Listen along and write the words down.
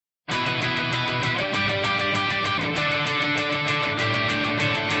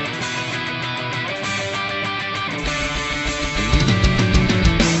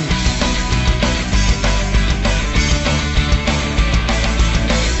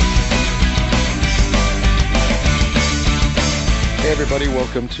everybody,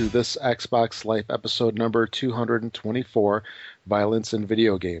 welcome to this Xbox Life episode number 224, Violence in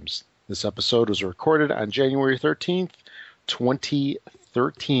Video Games. This episode was recorded on January 13th,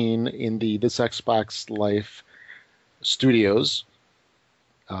 2013 in the This Xbox Life studios,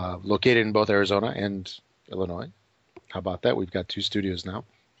 located in both Arizona and Illinois. How about that? We've got two studios now.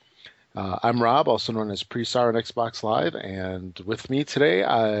 I'm Rob, also known as Presar on Xbox Live, and with me today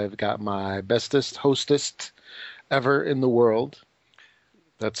I've got my bestest hostess ever in the world.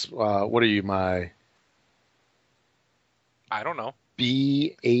 That's what are you, my I don't know.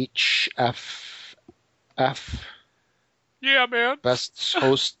 BHFF? Yeah, man. Best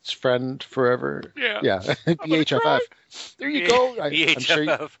host friend forever? Yeah. Yeah, BHFF. There you go.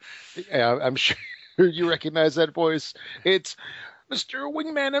 I'm sure you recognize that voice. It's Mr.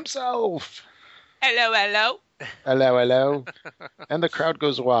 Wingman himself. Hello, hello. Hello, hello. And the crowd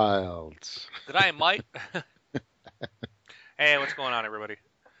goes wild. Did I invite? Hey, what's going on, everybody?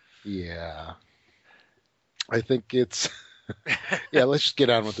 Yeah. I think it's... Yeah, let's just get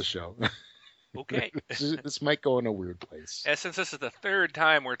on with the show. Okay. This might go in a weird place. Yeah, since this is the third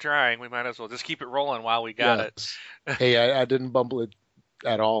time we're trying, we might as well just keep it rolling while we got it. Hey, I didn't bumble it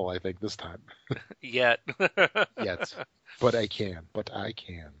at all, I think, this time. Yet. Yet. But I can.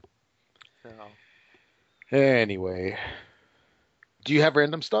 No. Anyway. Do you have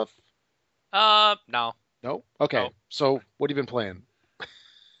random stuff? No. No? Okay. No. So, what have you been playing?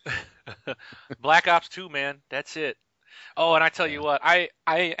 Black Ops 2, man. That's it. Oh, and I tell you what, I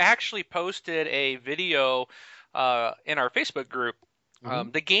actually posted a video in our Facebook group. Mm-hmm.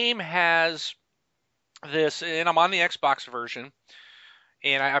 The game has this, and I'm on the Xbox version,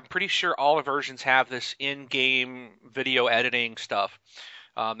 and I'm pretty sure all the versions have this in-game video editing stuff.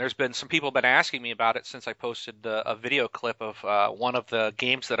 There's been some people been asking me about it since I posted a video clip of one of the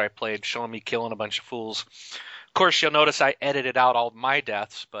games that I played showing me killing a bunch of fools. Of course, you'll notice I edited out all my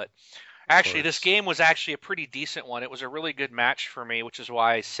deaths, but actually this game was actually a pretty decent one. It was a really good match for me, which is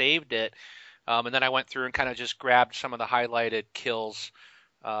why I saved it. And then I went through and kind of just grabbed some of the highlighted kills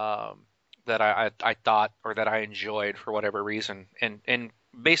that I thought or that I enjoyed for whatever reason, and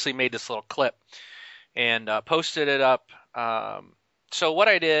basically made this little clip and posted it up. So what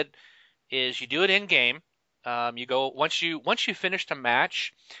I did is you do it in game. You go once you finished a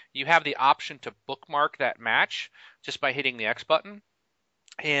match, you have the option to bookmark that match just by hitting the X button.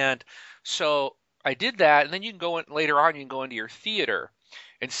 And so I did that, and then you can go in later on. You can go into your theater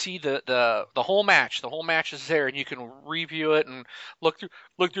and see the whole match. The whole match is there, and you can review it and look through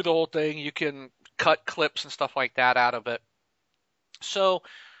the whole thing. You can cut clips and stuff like that out of it. So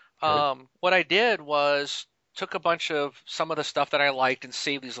what I did was took a bunch of some of the stuff that I liked and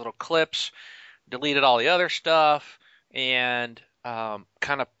saved these little clips, deleted all the other stuff, and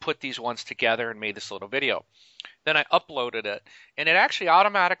kind of put these ones together and made this little video. Then I uploaded it, and it actually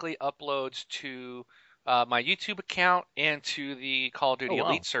automatically uploads to my YouTube account and to the Call of Duty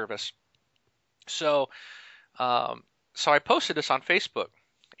Elite service. So, so I posted this on Facebook,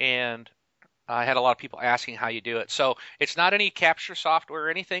 and I had a lot of people asking how you do it. So it's not any capture software or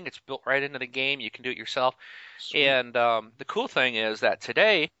anything. It's built right into the game. You can do it yourself. Sweet. And the cool thing is that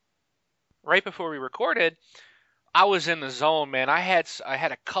today, right before we recorded, I was in the zone, man. I had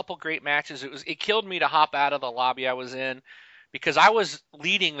a couple great matches. It killed me to hop out of the lobby I was in because I was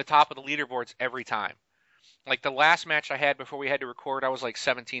leading the top of the leaderboards every time. Like the last match I had before we had to record, I was like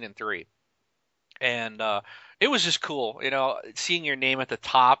 17-3. And it was just cool, seeing your name at the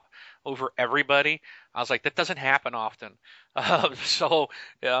top over everybody. I was like, that doesn't happen often. But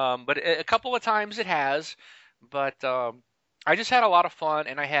a couple of times it has. But I just had a lot of fun,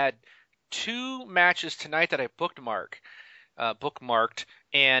 and I had 2 matches tonight that I bookmarked,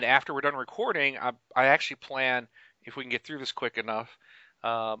 and after we're done recording, I actually plan, if we can get through this quick enough,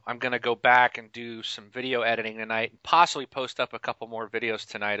 I'm going to go back and do some video editing tonight and possibly post up a couple more videos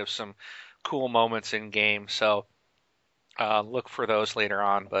tonight of some cool moments in game. So look for those later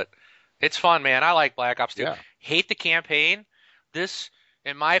on. But it's fun, man. I like Black Ops 2. Yeah. Hate the campaign.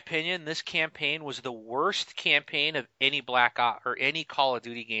 In my opinion, this campaign was the worst campaign of any Black Ops or any Call of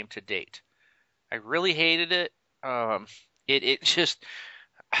Duty game to date. I really hated it. I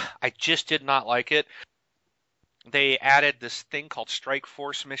just did not like it. They added this thing called Strike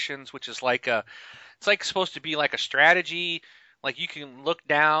Force missions, which is it's like supposed to be like a strategy. Like you can look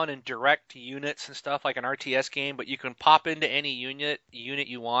down and direct units and stuff like an RTS game, but you can pop into any unit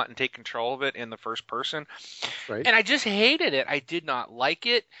you want and take control of it in the first person. Right. And I just hated it. I did not like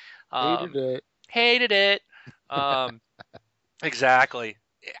it. Hated it. Exactly.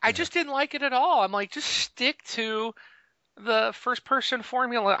 I just didn't like it at all. I'm like, just stick to the first person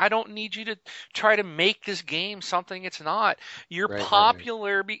formula. I don't need you to try to make this game something it's not. You're Right.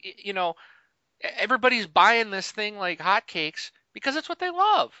 popular, everybody's buying this thing like hotcakes because it's what they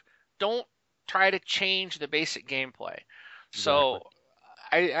love. Don't try to change the basic gameplay. Exactly. So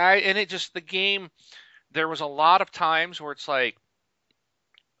and it just the game. There was a lot of times where it's like,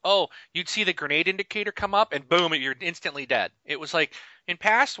 oh, you'd see the grenade indicator come up and boom, you're instantly dead. It was like in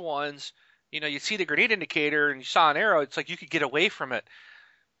past ones, you'd see the grenade indicator and you saw an arrow. It's like you could get away from it.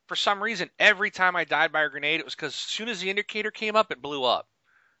 For some reason, every time I died by a grenade, it was because as soon as the indicator came up, it blew up.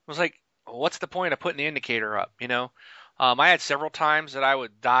 It was like, what's the point of putting the indicator up? I had several times that I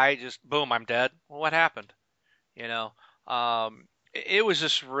would die, just boom, I'm dead. Well, what happened? You know, it was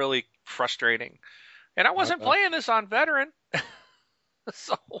just really frustrating. And I I wasn't bet. playing this on veteran,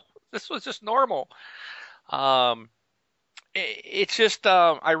 so this was just normal. Um, it's just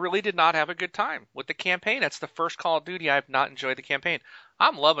I really did not have a good time with the campaign. That's the first Call of Duty I've not enjoyed the campaign.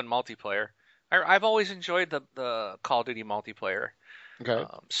 I'm loving multiplayer. I've always enjoyed the Call of Duty multiplayer. Okay.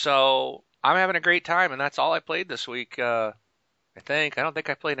 So I'm having a great time, and that's all I played this week. I don't think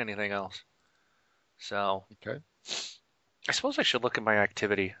I played anything else. So Okay. I suppose I should look at my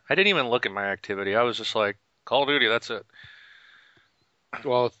activity. I didn't even look at my activity. I was just like Call of Duty. That's it.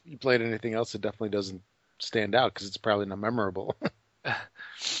 Well, if you played anything else, it definitely doesn't stand out because it's probably not memorable.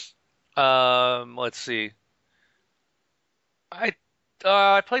 Let's see. I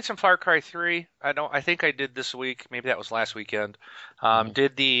I played some Far Cry 3. I think I did this week. Maybe that was last weekend. Mhm.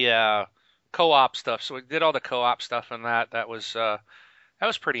 Did the co-op stuff. So we did all the co-op stuff and that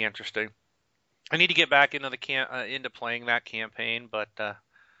was pretty interesting. I need to get back into playing that campaign, but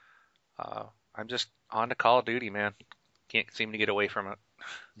I'm just on to Call of Duty, man. Can't seem to get away from it.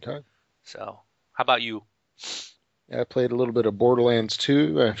 Okay. So, how about you? Yeah, I played a little bit of Borderlands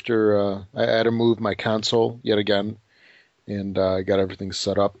 2 after I had to move my console yet again, and I got everything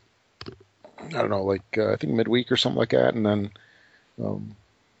set up. I don't know, like I think midweek or something like that, and then um,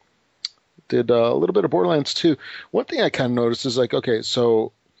 did a little bit of Borderlands 2. One thing I kind of noticed is like, okay,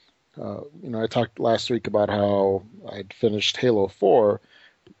 so I talked last week about how I'd finished Halo 4,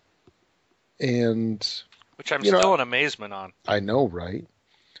 and Which I'm you know, still in amazement on. I know, right?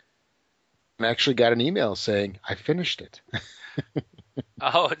 And I actually got an email saying I finished it.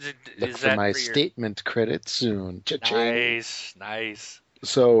 Oh, Look is for that my for your statement credit soon. Cha-ching. nice, nice?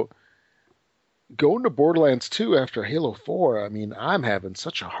 So going to Borderlands 2 after Halo 4, I mean, I'm having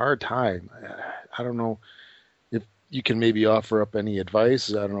such a hard time. I don't know if you can maybe offer up any advice.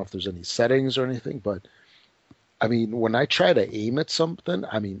 I don't know if there's any settings or anything, but I mean, when I try to aim at something,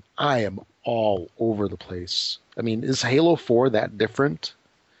 I mean, I am all over the place. I mean, is Halo 4 that different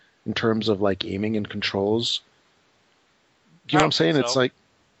in terms of like aiming and controls? You I know what I'm don't think saying? It's so. like,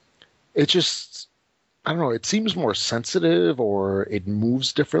 it just, I don't know, it seems more sensitive or it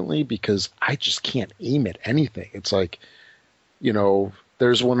moves differently because I just can't aim at anything. It's like,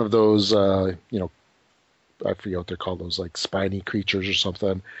 there's one of those, I forget what they're called, those like spiny creatures or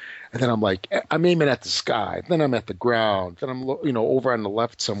something. And then I'm like, I'm aiming at the sky. Then I'm at the ground. Then I'm, over on the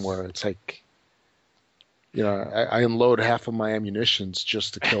left somewhere. It's like, I unload half of my ammunitions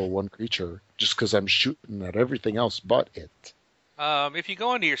just to kill one creature, just because I'm shooting at everything else but it. If you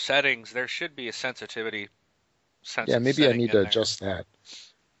go into your settings, there should be a sensitivity Yeah, maybe I setting need to in there. adjust that.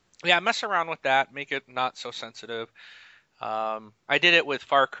 Yeah, mess around with that, make it not so sensitive. I did it with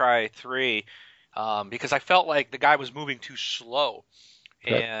Far Cry 3 because I felt like the guy was moving too slow.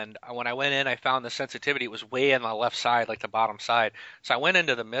 Okay. And when I went in, I found the sensitivity was way on the left side, like the bottom side. So I went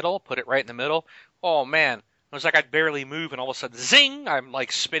into the middle, put it right in the middle. Oh man, it was like I'd barely move, and all of a sudden, zing! I'm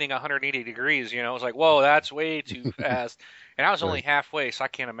like spinning 180 degrees. It was like, whoa, that's way too fast. And I was only Right. halfway, so I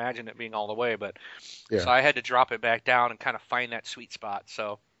can't imagine it being all the way. But Yeah, so I had to drop it back down and kind of find that sweet spot.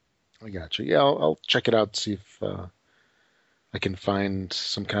 So I got you. Yeah, I'll check it out, see if I can find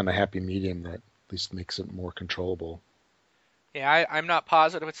some kind of happy medium that at least makes it more controllable. yeah, I'm not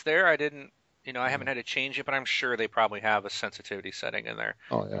positive it's there. I didn't, I Yeah. haven't had to change it, but I'm sure they probably have a sensitivity setting in there.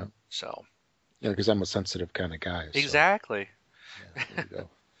 Oh, yeah. So Yeah, because I'm a sensitive kind of guy. So, exactly. yeah, there you go.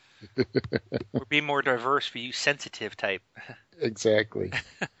 We're being more diverse for you sensitive type. Exactly.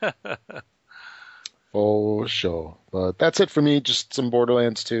 For sure. But that's it for me. Just some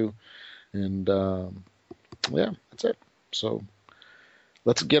Borderlands 2. And yeah, that's it. So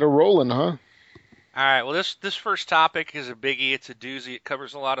let's get a rolling, huh? All right. Well, this first topic is a biggie. It's a doozy. It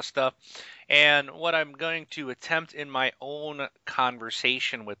covers a lot of stuff. And what I'm going to attempt in my own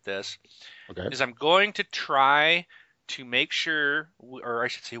conversation with this Okay. is I'm going to try to make sure, or I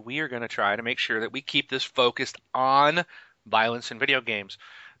should say, we are going to try to make sure that we keep this focused on violence in video games.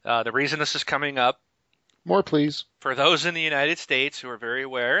 The reason this is coming up More, please. For those in the United States who are very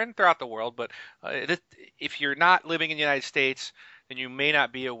aware, and throughout the world, but if you're not living in the United States, then you may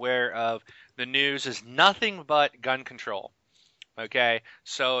not be aware of the news is nothing but gun control. Okay,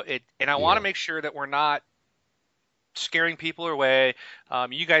 and I want to Yeah. make sure that we're not scaring people away.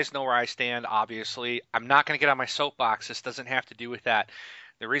 You guys know where I stand, obviously. I'm not going to get on my soapbox. This doesn't have to do with that.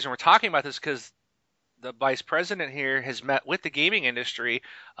 The reason we're talking about this is because the vice president here has met with the gaming industry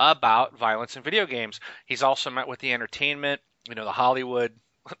about violence in video games. He's also met with the entertainment, the Hollywood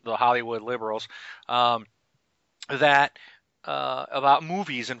liberals, that about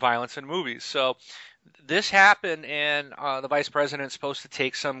movies and violence in movies. So this happened, and the vice president's supposed to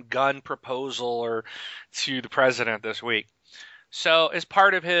take some gun proposal or to the president this week. So as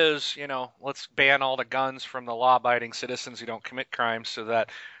part of his, let's ban all the guns from the law-abiding citizens who don't commit crimes, so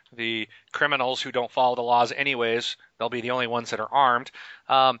that the criminals who don't follow the laws anyways, they'll be the only ones that are armed.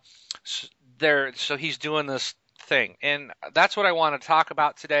 Um, so he's doing this thing, and that's what I want to talk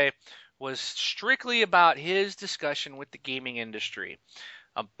about today. Was strictly about his discussion with the gaming industry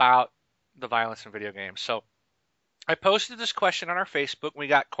about the violence in video games. So I posted this question on our Facebook. We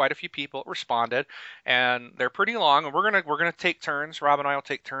got quite a few people that responded, and they're pretty long. And we're gonna take turns. Rob and I will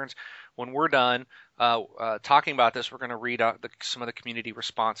take turns when we're done talking about this. We're gonna read out some of the community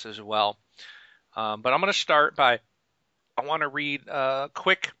responses as well. But I'm gonna start by I want to read a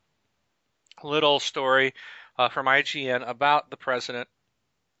quick little story from IGN about the president,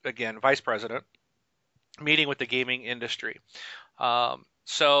 again, vice president, meeting with the gaming industry.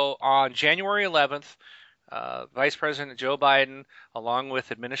 So on January 11th, Vice President Joe Biden, along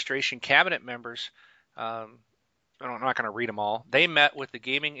with administration cabinet members, I'm not going to read them all, they met with the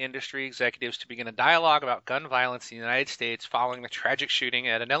gaming industry executives to begin a dialogue about gun violence in the United States following the tragic shooting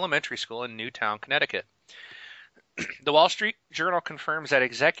at an elementary school in Newtown, Connecticut. The Wall Street Journal confirms that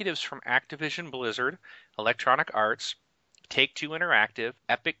executives from Activision Blizzard, Electronic Arts, Take-Two Interactive,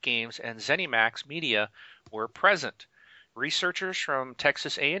 Epic Games, and ZeniMax Media were present. Researchers from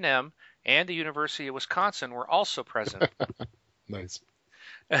Texas A&M and the University of Wisconsin were also present. Nice.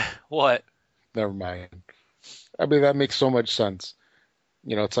 What? Never mind. I mean, that makes so much sense.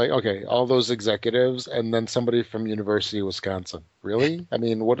 It's like, okay, all those executives and then somebody from University of Wisconsin. Really? I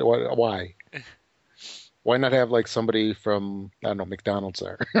mean, why? Why not have like somebody from, I don't know, McDonald's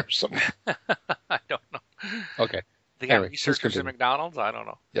there or something? I don't know. Okay. They got Anyway, researchers at McDonald's? I don't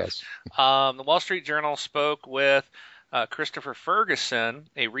know. Yes. The Wall Street Journal spoke with Christopher Ferguson,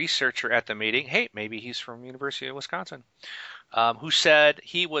 a researcher at the meeting. Hey, maybe he's from University of Wisconsin, who said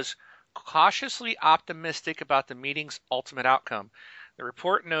he was cautiously optimistic about the meeting's ultimate outcome. The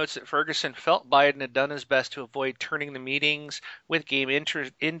report notes that Ferguson felt Biden had done his best to avoid turning the meetings with game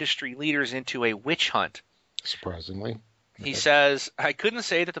industry leaders into a witch hunt. Surprisingly. He says, I couldn't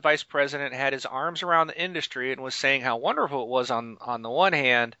say that the vice president had his arms around the industry and was saying how wonderful it was on the one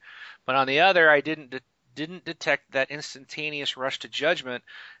hand, but on the other, I didn't detect that instantaneous rush to judgment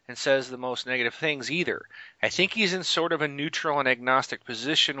and says the most negative things either. I think he's in sort of a neutral and agnostic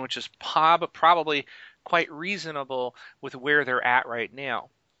position, which is probably quite reasonable with where they're at right now.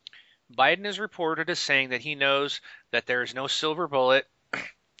 Biden is reported as saying that he knows that there is no silver bullet.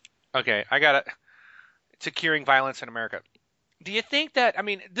 Okay, to curing violence in America. Do you think that, I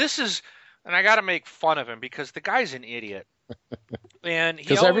mean, this is, and I got to make fun of him because the guy's an idiot. And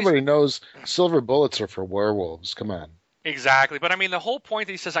because everybody knows silver bullets are for werewolves. Come on. Exactly. But I mean, the whole point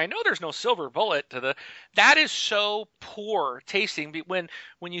that he says, I know there's no silver bullet that is so poor tasting.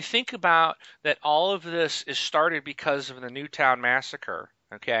 When you think about that all of this is started because of the Newtown massacre,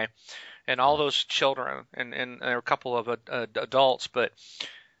 okay, and all those children and there are a couple of adults, but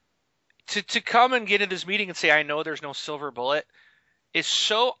to come and get into this meeting and say, I know there's no silver bullet is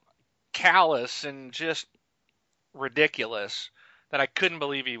so callous and just ridiculous that I couldn't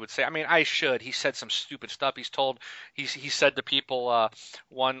believe he would say. I mean, I should. He said some stupid stuff. He said to people,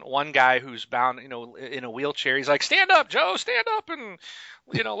 one guy who's bound, in a wheelchair, he's like, stand up, Joe, stand up and,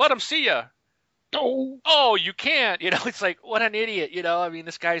 let him see you. Oh, you can't. It's like, what an idiot. I mean,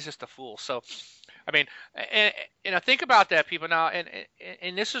 this guy's just a fool. So, I mean, and think about that, people. Now,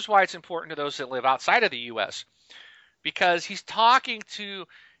 and this is why it's important to those that live outside of the U.S. because he's talking to.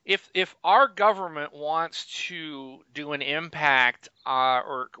 If our government wants to do an impact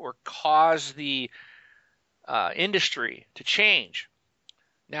or cause the industry to change,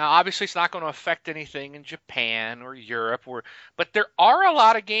 now obviously it's not going to affect anything in Japan or Europe, but there are a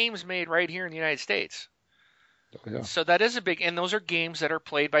lot of games made right here in the United States. Oh, yeah. So that is and those are games that are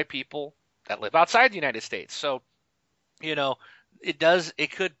played by people that live outside the United States. So,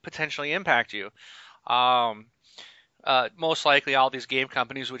 it could potentially impact you. Most likely all these game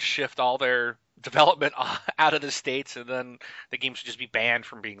companies would shift all their development out of the States, and then the game should just be banned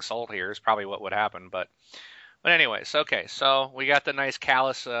from being sold here is probably what would happen. But anyways, okay, so we got the nice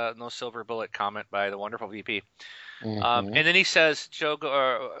callous, no silver bullet comment by the wonderful VP. Hmm. And then he says,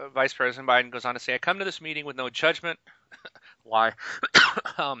 Vice President Biden goes on to say, I come to this meeting with no judgment. Why?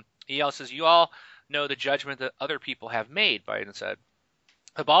 He also says, you all know the judgment that other people have made, Biden said.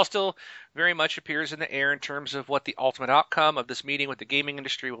 The ball still very much appears in the air in terms of what the ultimate outcome of this meeting with the gaming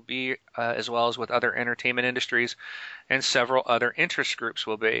industry will be, as well as with other entertainment industries and several other interest groups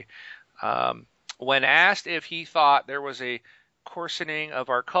will be. When asked if he thought there was a coarsening of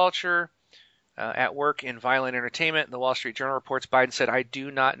our culture at work in violent entertainment, the Wall Street Journal reports Biden said, I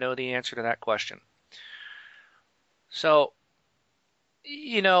do not know the answer to that question. So,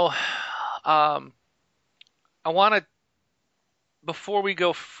 I want to, before we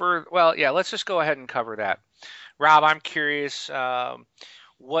go further, well, yeah, let's just go ahead and cover that. Rob, I'm curious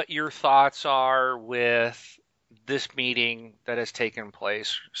what your thoughts are with this meeting that has taken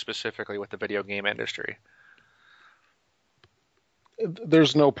place, specifically with the video game industry.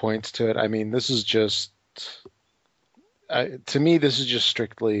 There's no points to it. I mean, this is just, to me, this is just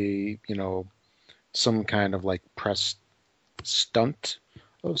strictly, some kind of like press stunt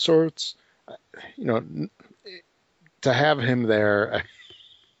of sorts. You know, to have him there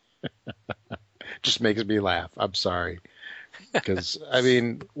just makes me laugh. I'm sorry. Because, I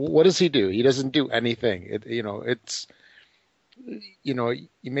mean, what does he do? He doesn't do anything. You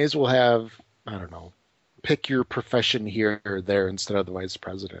may as well have, I don't know, pick your profession here or there instead of the vice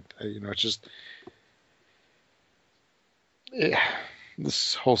president. It's just,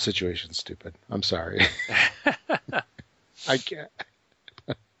 this whole situation's stupid. I'm sorry. I can't.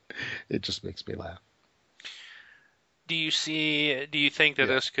 It just makes me laugh. Do you think that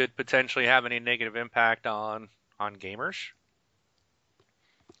this could potentially have any negative impact on gamers?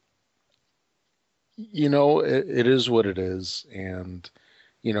 It is what it is. And,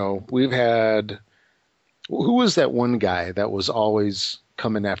 we've had, who was that one guy that was always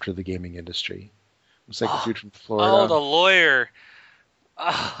coming after the gaming industry? It was like the dude from Florida. Oh, the lawyer.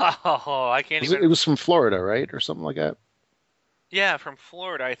 Oh, I can't even. It was from Florida, right? Or something like that. Yeah, from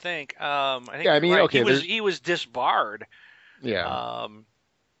Florida, I think. Yeah, I mean, right. okay. He was disbarred. Yeah.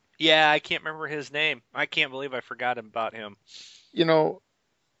 Yeah, I can't remember his name. I can't believe I forgot about him.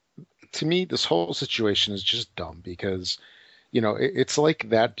 To me, this whole situation is just dumb because, it's like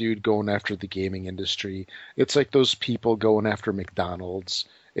that dude going after the gaming industry. It's like those people going after McDonald's.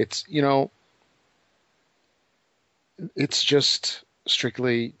 It's just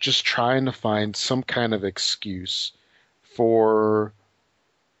strictly just trying to find some kind of excuse for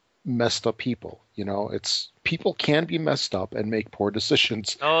messed up people. It's people can be messed up and make poor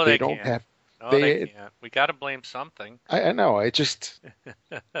decisions. No, They they don't can't. have. No, they can't. We got to blame something. I know. I just.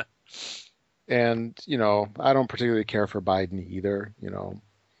 And, I don't particularly care for Biden either,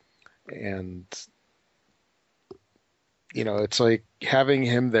 and, it's like having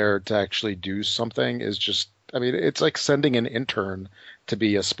him there to actually do something is just, I mean, it's like sending an intern to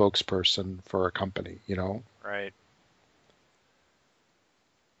be a spokesperson for a company, Right.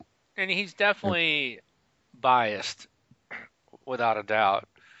 And he's definitely biased, without a doubt.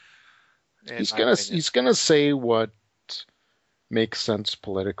 He's gonna say what makes sense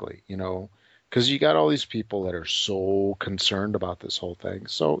politically, because you got all these people that are so concerned about this whole thing.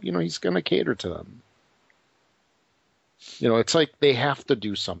 So, he's going to cater to them. It's like they have to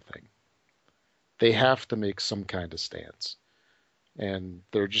do something. They have to make some kind of stance. And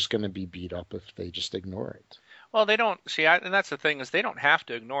they're just going to be beat up if they just ignore it. Well, they don't see, and that's the thing is they don't have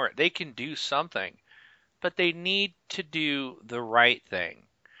to ignore it. They can do something, but they need to do the right thing.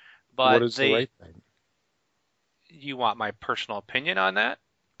 But what is the right thing? You want my personal opinion on that?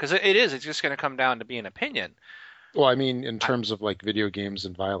 Because it's just going to come down to be an opinion. Well, I mean, in terms of like video games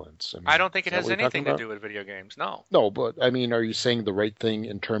and violence. I don't think it has anything to do with video games. No. No, but I mean, are you saying the right thing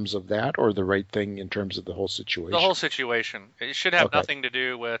in terms of that or the right thing in terms of the whole situation? The whole situation. It should have nothing to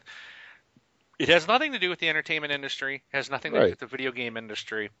do with. It has nothing to do with the entertainment industry. It has nothing to do with the video game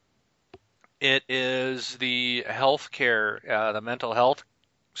industry. It is the healthcare, the mental health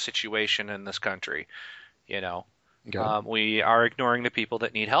situation in this country. Okay. We are ignoring the people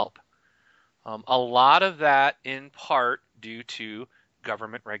that need help. A lot of that in part due to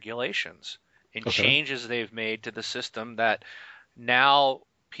government regulations and changes they've made to the system that now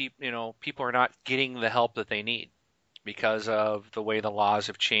people are not getting the help that they need because of the way the laws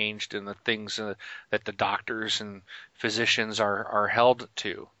have changed and the things that the doctors and physicians are held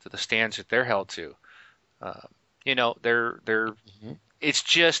to the standards that they're held to. It's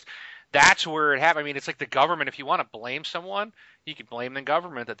just that's where it happened. I mean, it's like the government. If you want to blame someone, you could blame the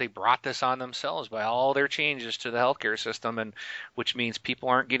government that they brought this on themselves by all their changes to the healthcare system, and which means people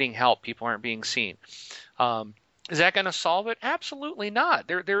aren't getting help, people aren't being seen. Um, is that going to solve it? Absolutely not.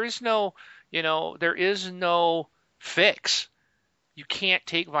 There is no, there is no fix. You can't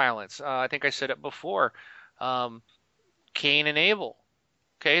take violence. I think I said it before. Um, Cain and Abel.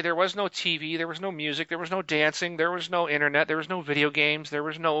 Okay, there was no TV, there was no music, there was no dancing, there was no internet, there was no video games, there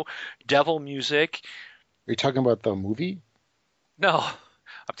was no devil music. Are you talking about the movie? No,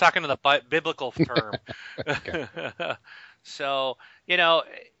 I'm talking to the biblical term. Okay. So,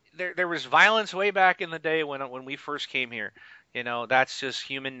 there was violence way back in the day when we first came here. That's just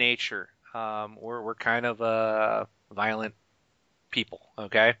human nature. We're kind of violent people.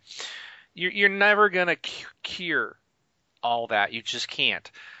 Okay, you're never gonna cure all that. You just can't.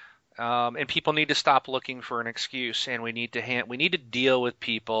 And people need to stop looking for an excuse, and we need to deal with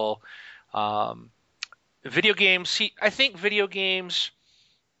people. Video games. See, I think video games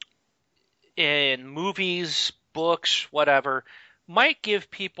and movies, books, whatever, might give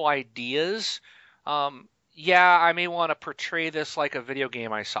people ideas. Yeah, I may want to portray this like a video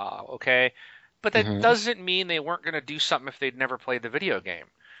game I saw, okay? But that Hmm. doesn't mean they weren't going to do something if they'd never played the video game.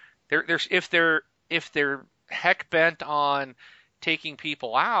 There's if they're heck bent on taking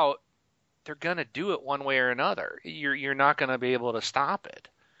people out, they're going to do it one way or another. You're not going to be able to stop it.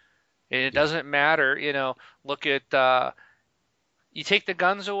 And it Yeah. doesn't matter, look at you take the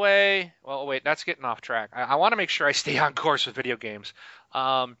guns away. Well, wait, that's getting off track. I want to make sure I stay on course with video games.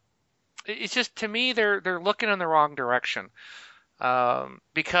 Um, it's just to me they're looking in the wrong direction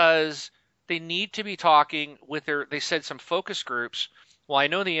because they need to be talking with their. They said some focus groups. Well, I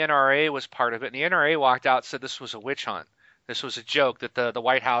know the NRA was part of it, and the NRA walked out and said this was a witch hunt. This was a joke that the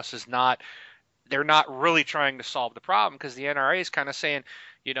White House is not. They're not really trying to solve the problem because the NRA is kind of saying,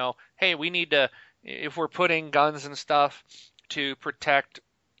 hey, we need to if we're putting guns and stuff to protect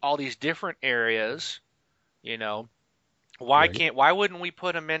all these different areas, you know, Right. why wouldn't we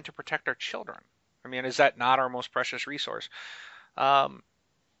put them in to protect our children? I mean, is that not our most precious resource? Um,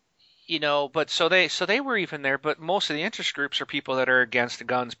 but so they were even there, but most of the interest groups are people that are against the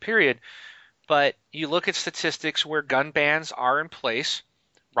guns, period. But you look at statistics where gun bans are in place,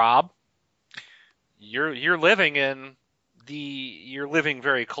 Rob, you're living in you're living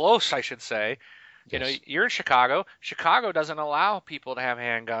very close, I should say. Yes. You're in Chicago. Chicago doesn't allow people to have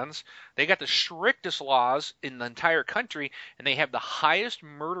handguns. They got the strictest laws in the entire country, and they have the highest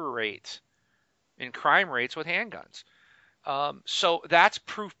murder rates and crime rates with handguns. So that's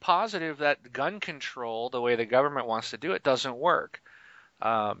proof positive that gun control, the way the government wants to do it, doesn't work.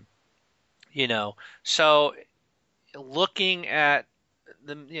 Um, you know, so looking at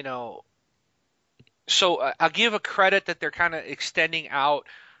the, I'll give a credit that they're kind of extending out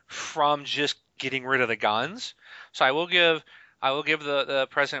from just getting rid of the guns. So I will give the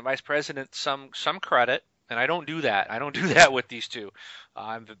president, vice president some credit, and I don't do that. I don't do that with these two.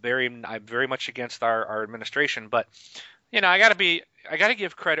 I'm very much against our administration, but I gotta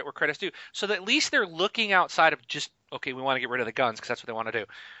give credit where credit's due. So that at least they're looking outside of just okay, we want to get rid of the guns because that's what they want to do.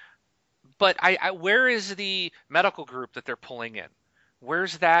 But where is the medical group that they're pulling in?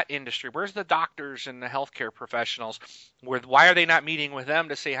 Where's that industry? Where's the doctors and the healthcare professionals? Why are they not meeting with them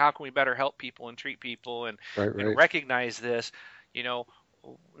to say how can we better help people and treat people and Right. Right. recognize this? You know,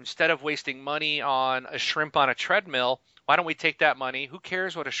 instead of wasting money on a shrimp on a treadmill, why don't we take that money? Who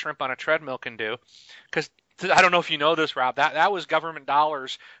cares what a shrimp on a treadmill can do? Because I don't know if you know this, Rob. That was government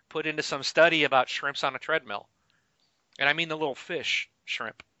dollars put into some study about shrimps on a treadmill, and I mean the little fish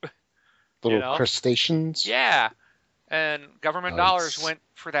shrimp. You Little know, crustaceans. yeah. And government dollars Nice. went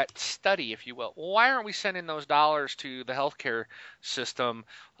for that study, if you will. Well, why aren't we sending those dollars to the healthcare system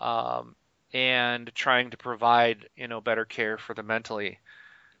and trying to provide, better care for the mentally,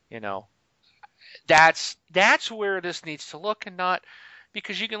 you know? That's where this needs to look, and not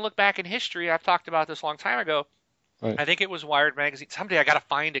because you can look back in history. I've talked about this a long time ago. Right. I think it was Wired magazine. Someday I got to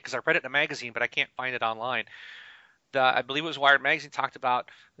find it because I read it in a magazine, but I can't find it online. I believe it was Wired magazine talked about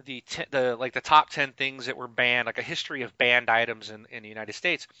the top 10 things that were banned, like a history of banned items in the United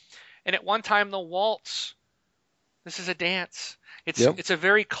States. And at one time, the waltz. This is a dance. It's Yep. it's a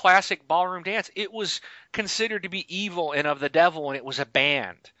very classic ballroom dance. It was considered to be evil and of the devil, and it was a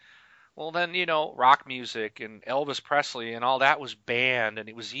band. Well, then, rock music and Elvis Presley and all that was banned and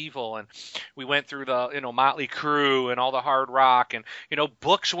it was evil. And we went through the, Motley Crue and all the hard rock. And,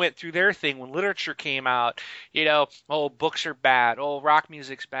 books went through their thing when literature came out. Oh, books are bad. Oh, rock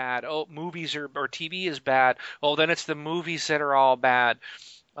music's bad. Oh, movies or TV is bad. Oh, then it's the movies that are all bad.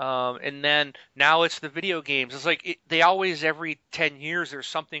 And then now it's the video games. It's like they always, every 10 years, there's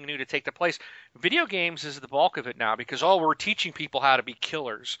something new to take the place. Video games is the bulk of it now because, oh, we're teaching people how to be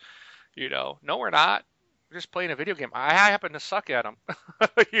killers. No, we're not. We're just playing a video game. I happen to suck at them.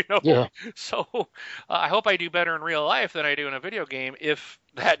 you know, Yeah. so I hope I do better in real life than I do in a video game if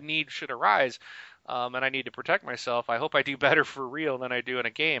that need should arise. And I need to protect myself. I hope I do better for real than I do in a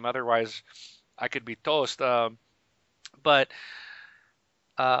game. Otherwise, I could be toast. But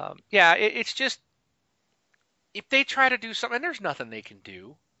yeah, it's just if they try to do something, and there's nothing they can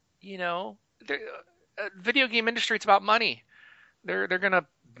do. You know, the video game industry, it's about money. They're gonna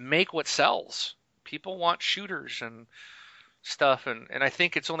make what sells. People want shooters and stuff, and I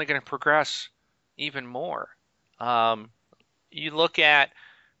think it's only going to progress even more. Um, you look at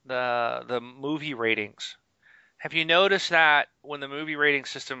the movie ratings. Have you noticed that when the movie rating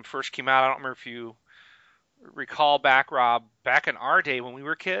system first came out? I don't remember if you recall back, Rob, back in our day when we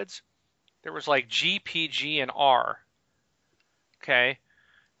were kids, there was like G, PG, and R. Okay.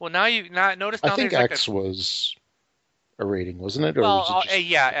 Well, now you not notice I now think there's like a X was a rating, wasn't it? Or was it well, just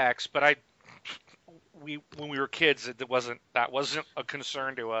yeah, X, but we when we were kids, that wasn't a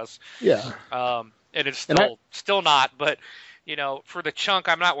concern to us. yeah. And it's And I still not. But for the chunk,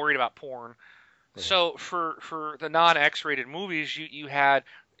 I'm not worried about porn. right. So for the non-X-rated movies, you had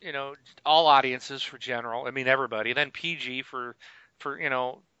all audiences for general. I mean everybody. Then PG for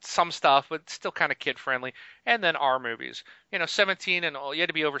some stuff, but still kind of kid friendly. And then R movies. 17 and you had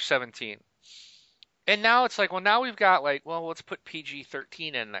to be over 17. And now it's like, well, now we've got like, well, let's put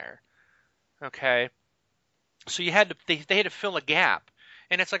PG-13 in there. Okay. So they had to fill a gap.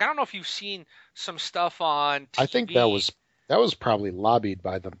 And it's like I don't know if you've seen some stuff on I think that TV was probably lobbied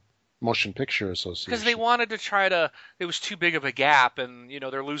by the Motion Picture because they Association. wanted to try to it was too big of a gap and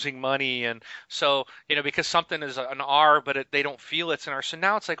they're losing money and so because something is an R but they don't feel it's an R. So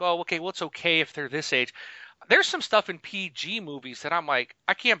now it's like, oh, okay, well, it's okay if they're this age. There's some stuff in PG movies that I'm like,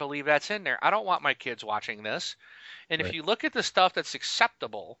 I can't believe that's in there. I don't want my kids watching this. And if Right. you look at the stuff that's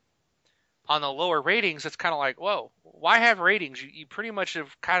acceptable on the lower ratings, it's kind of like, whoa, why have ratings? You pretty much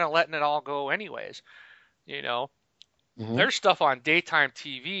have kind of letting it all go anyways. You know, Hmm. there's stuff on daytime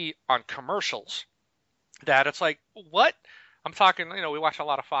TV on commercials that it's like, what? I'm talking, we watch a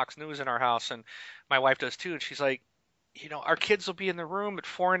lot of Fox News in our house, and my wife does too. And she's like, our kids will be in the room at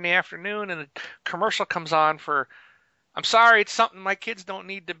 4 in the afternoon, and a commercial comes on for, I'm sorry, it's something my kids don't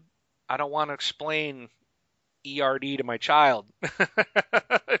need to. I don't want to explain ERD to my child.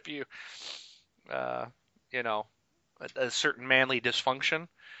 if you, uh, you know, a certain manly dysfunction.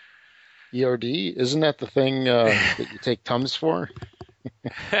 ERD, isn't that the thing that you take Tums for?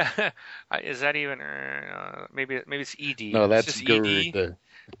 Is that even maybe it's ED? No, It's that's just ED. GERD.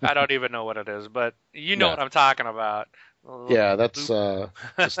 I don't even know what it is, but you know No. what I'm talking about. Yeah, the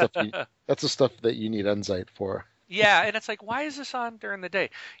stuff you Boop. that's the stuff that you need Enzyte for. Yeah, and it's like, why is this on during the day?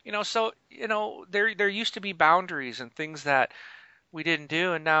 So there used to be boundaries and things that we didn't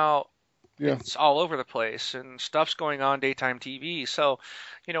do, and now Yeah. it's all over the place and stuff's going on daytime TV. So,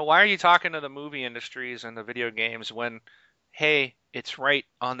 why are you talking to the movie industries and the video games when, hey, it's right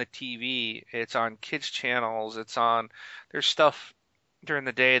on the TV, it's on kids channels, there's stuff during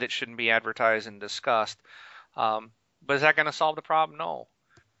the day that shouldn't be advertised and discussed. But is that going to solve the problem? No.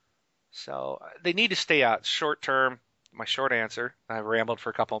 So they need to stay out short term. My short answer, I've rambled for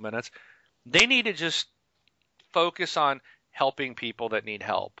a couple of minutes. They need to just focus on helping people that need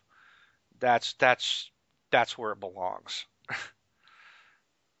help. That's where it belongs.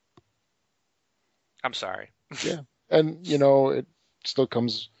 I'm sorry. Yeah. And it still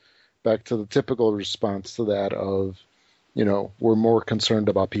comes back to the typical response to that of, we're more concerned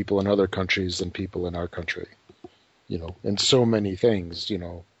about people in other countries than people in our country, in so many things,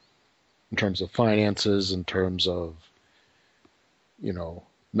 in terms of finances, in terms of,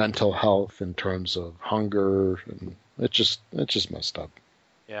 mental health, in terms of hunger, and it's just messed up.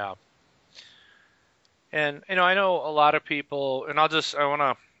 Yeah. And I know a lot of people, and I'll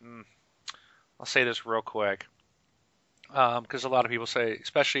say this real quick, because a lot of people say,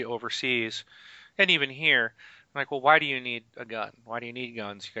 especially overseas, and even here, like, well, why do you need a gun? Why do you need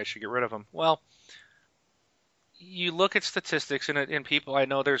guns? You guys should get rid of them. Well, you look at statistics, and people, I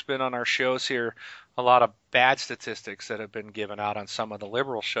know there's been on our shows here a lot of bad statistics that have been given out on some of the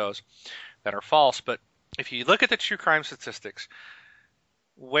liberal shows that are false. But if you look at the true crime statistics,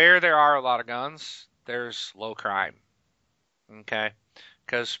 where there are a lot of guns, there's low crime. Okay?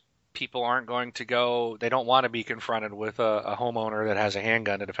 Because people aren't going to go, they don't want to be confronted with a homeowner that has a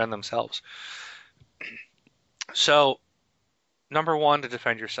handgun to defend themselves. So, number one, to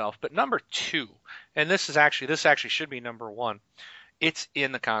defend yourself. But number two, and this actually should be number one, It's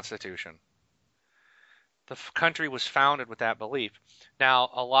in the Constitution. The country was founded with that belief. Now,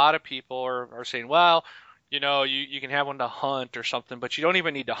 a lot of people are saying, well, you can have one to hunt or something, but you don't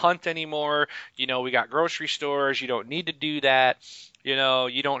even need to hunt anymore. We got grocery stores. You don't need to do that. You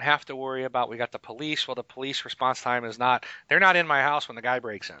don't have to worry about, we got the police. Well, the police response time is not, they're not in my house when the guy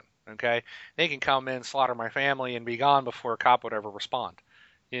breaks in. Okay. They can come in, slaughter my family, and be gone before a cop would ever respond.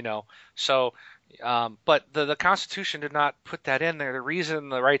 So, but the Constitution did not put that in there. The reason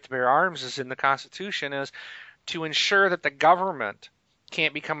the right to bear arms is in the Constitution is to ensure that the government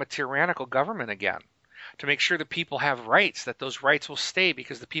can't become a tyrannical government again, to make sure that people have rights, that those rights will stay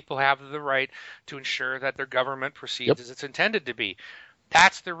because the people have the right to ensure that their government proceeds Yep. as it's intended to be.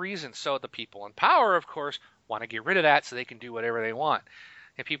 That's the reason. So the people in power, of course, want to get rid of that so they can do whatever they want.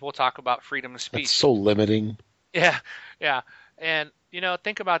 And people talk about freedom of speech. That's so limiting. Yeah, yeah. And,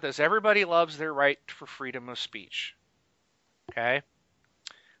 think about this. Everybody loves their right for freedom of speech. Okay?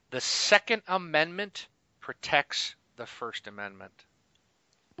 The Second Amendment protects the First Amendment.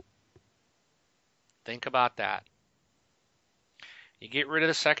 Think about that. You get rid of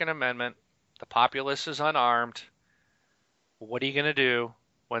the Second Amendment, the populace is unarmed. What are you going to do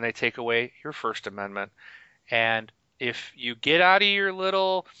when they take away your First Amendment? And if you get out of your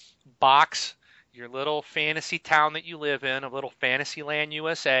little box, your little fantasy town that you live in, a little Fantasyland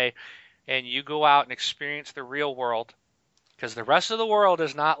USA, and you go out and experience the real world, because the rest of the world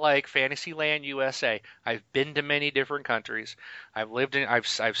is not like Fantasyland USA. I've been to many different countries. I've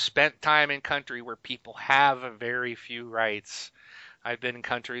spent time in country where people have very few rights. I've been in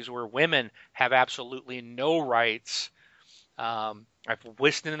countries where women have absolutely no rights. I've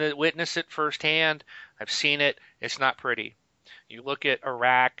witnessed it firsthand. I've seen it. It's not pretty. You look at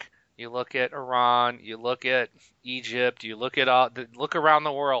Iraq, you look at Iran, you look at Egypt, you look around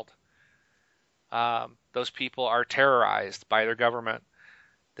the world. Those people are terrorized by their government.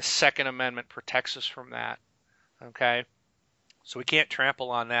 The Second Amendment protects us from that. Okay? So we can't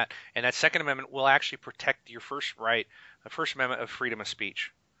trample on that. And that Second Amendment will actually protect your first right, the First Amendment of freedom of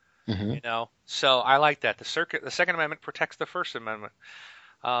speech. Mm-hmm. So I like that. The Second Amendment protects the First Amendment.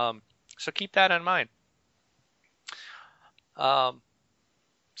 So keep that in mind.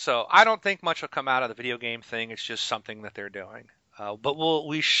 So I don't think much will come out of the video game thing. It's just something that they're doing. But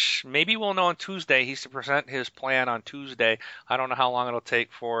maybe we'll know on Tuesday. He's to present his plan on Tuesday. I don't know how long it'll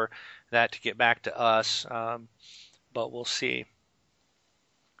take for that to get back to us, but we'll see.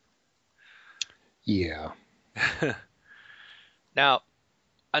 Yeah. Now,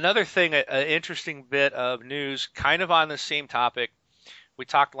 another thing, an interesting bit of news, kind of on the same topic. We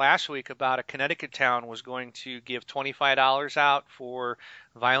talked last week about a Connecticut town was going to give $25 out for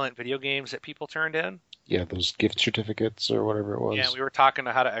violent video games that people turned in. Yeah, those gift certificates or whatever it was. Yeah, we were talking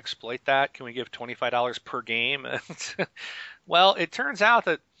about how to exploit that. Can we give $25 per game? Well, it turns out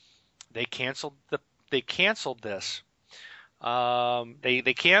that they canceled this.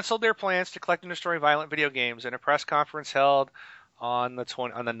 They canceled their plans to collect and destroy violent video games in a press conference held on the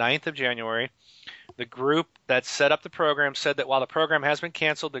 9th of January. The group that set up the program said that while the program has been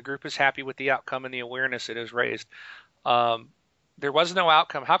canceled, the group is happy with the outcome and the awareness it has raised. There was no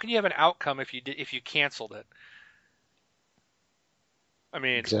outcome. How can you have an outcome if you canceled it? I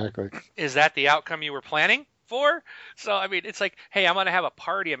mean, exactly. Is that the outcome you were planning for? So, I mean, it's like, hey, I'm going to have a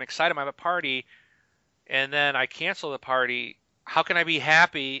party. I'm excited. I'm going to have a party, and then I cancel the party. How can I be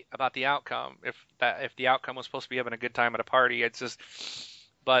happy about the outcome if the outcome was supposed to be having a good time at a party? It's just,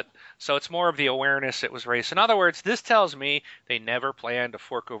 so it's more of the awareness that was raised. In other words, this tells me they never planned to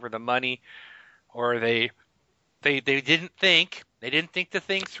fork over the money, or they didn't think the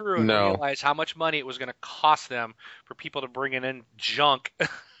thing through and realize how much money it was going to cost them for people to bring in junk.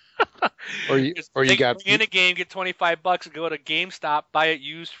 or you got bring in a game, get $25, and go to GameStop, buy it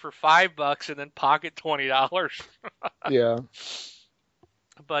used for $5, and then pocket $20. Yeah.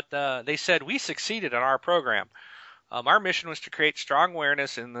 But they said we succeeded in our program. Our mission was to create strong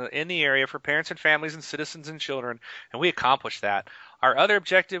awareness in the area for parents and families and citizens and children, and we accomplished that. Our other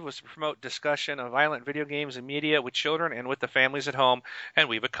objective was to promote discussion of violent video games and media with children and with the families at home, and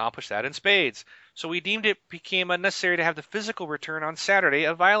we've accomplished that in spades. So we deemed it became unnecessary to have the physical return on Saturday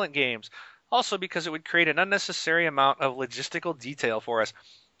of violent games, also because it would create an unnecessary amount of logistical detail for us.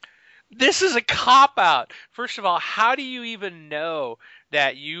 This is a cop-out. First of all, how do you even know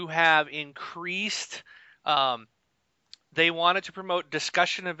that you have increased... They wanted to promote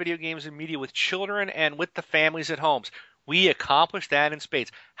discussion of video games and media with children and with the families at homes. We accomplished that in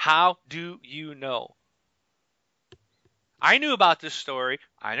spades. How do you know? I knew about this story.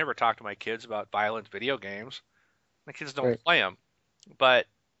 I never talked to my kids about violent video games. My kids don't play them. But,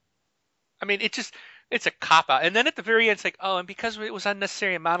 I mean, it just, It's a cop out. And then at the very end, it's like, oh, and because it was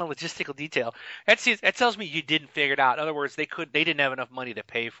unnecessary amount of logistical detail, that tells me you didn't figure it out. In other words, they didn't have enough money to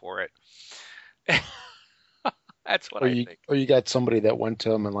pay for it. That's what Or I you think. or you got somebody that went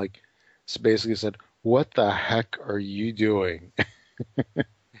to him and like basically said, "What the heck are you doing?"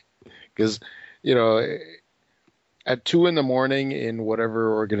 Because you know, at 2 in the morning in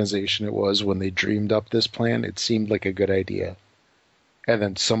whatever organization it was when they dreamed up this plan, it seemed like a good idea. And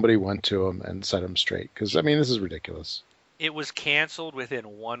then somebody went to him and set him straight. Because I mean, this is ridiculous. It was canceled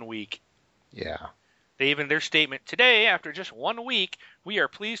within 1 week. Yeah, Their statement today, after just 1 week, we are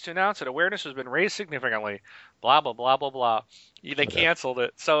pleased to announce that awareness has been raised significantly. Blah blah blah blah blah. They whatever. canceled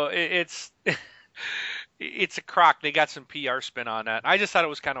it, so it's a crock. They got some PR spin on that. I just thought it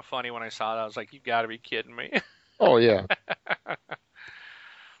was kind of funny when I saw it. I was like, "You got to be kidding me!" Oh yeah,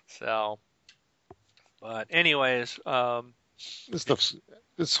 So, but anyways, this stuff's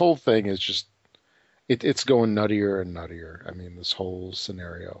this whole thing is just it's going nuttier and nuttier. I mean, this whole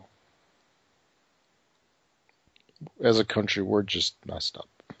scenario. As a country, we're just messed up.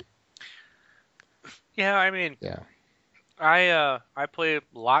 yeah, I mean, Yeah. I play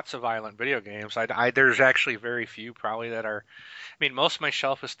lots of violent video games. There's actually very few probably that are. I mean, most of my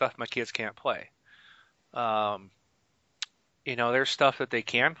shelf is stuff my kids can't play. Um, there's stuff that they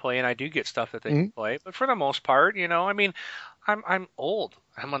can play, and I do get stuff that they can Mhm. play. But for the most part, I mean, I'm old.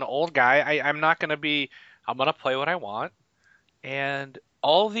 I'm an old guy. I'm not gonna be. I'm gonna play what I want. And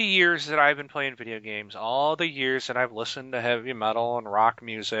all the years that I've been playing video games, all the years that I've listened to heavy metal and rock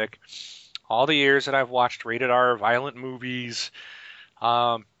music, all the years that I've watched rated R violent movies,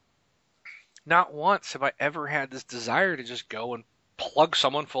 um, not once have I ever had this desire to just go and plug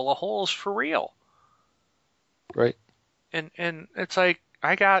someone full of holes for real. Right. And it's like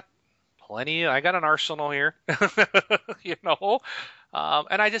I got plenty. I got an arsenal here, you know,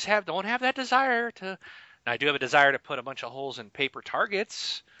 and I just don't have that desire to. I do have a desire to put a bunch of holes in paper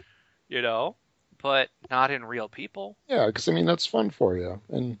targets, you know, but not in real people. Yeah, because I mean that's fun for you.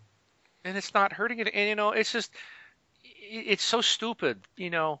 And And it's not hurting it. And it's just it's so stupid,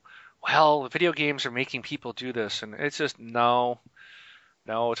 Well, video games are making people do this, and it's just no.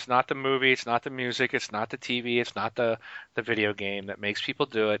 No, it's not the movie, it's not the music, it's not the TV, it's not the video game that makes people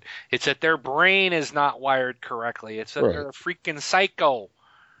do it. It's that their brain is not wired correctly. It's that right. they're a freaking psycho.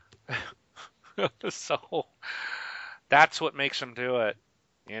 So that's what makes them do it,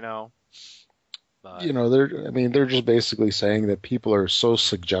 you know. But They're I mean they're just basically saying that people are so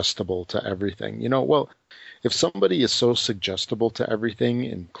suggestible to everything. Well, if somebody is so suggestible to everything,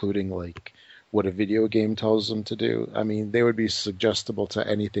 including like what a video game tells them to do, I mean, they would be suggestible to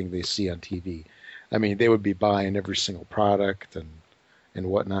anything they see on TV. I mean, they would be buying every single product and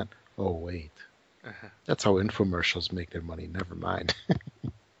whatnot. Oh, wait. That's how infomercials make their money. Never mind.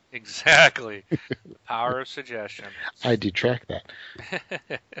 exactly. The power of suggestion. I detract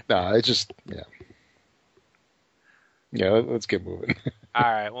that. No, it's just, yeah. Yeah, let's get moving. All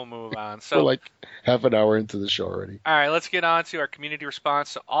right, we'll move on. We're So, like half an hour into the show already. all right, let's get on to our community response.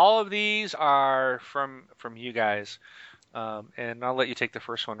 So, all of these are from you guys, and I'll let you take the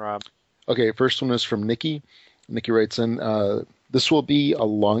first one, Rob. Okay, first one is from Nikki. Nikki writes in, this will be a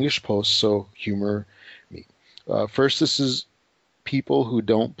longish post, so humor me. First, this is people who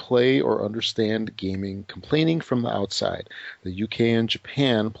don't play or understand gaming complaining from the outside. The UK and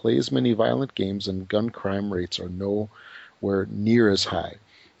Japan play as many violent games and gun crime rates are nowhere near as high.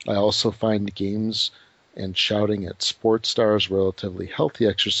 I also find games and shouting at sports stars relatively healthy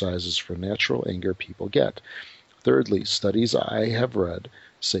exercises for natural anger people get. Thirdly, studies I have read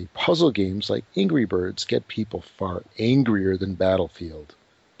say puzzle games like Angry Birds get people far angrier than Battlefield.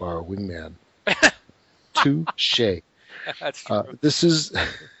 Bar Wingman. Touche. That's true. This is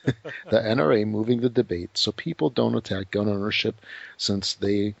the NRA moving the debate so people don't attack gun ownership since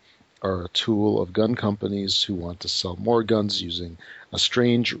they are a tool of gun companies who want to sell more guns using a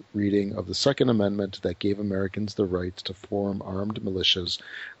strange reading of the Second Amendment that gave Americans the right to form armed militias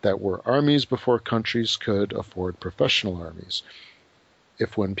that were armies before countries could afford professional armies.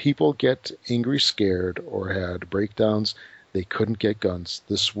 If when people get angry, scared, or had breakdowns, they couldn't get guns,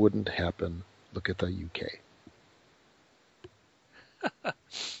 this wouldn't happen. Look at the UK.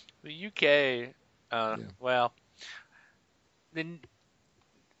 The UK, Yeah. well, the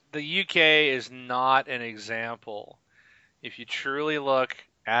the UK is not an example. If you truly look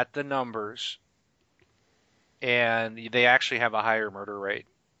at the numbers, and they actually have a higher murder rate.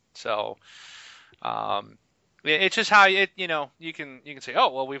 So, um, it's just how you can say, oh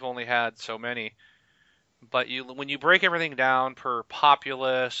well, we've only had so many, but when you break everything down per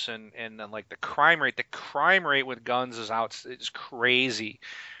populace and then like the crime rate with guns is crazy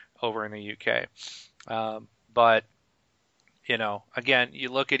over in the UK. But, again, you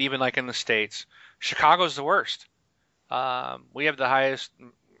look at even like in the States, Chicago's the worst. We have the highest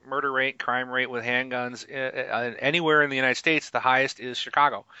murder rate, crime rate with handguns anywhere in the United States. The highest is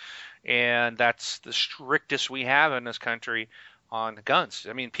Chicago, and that's the strictest we have in this country on guns.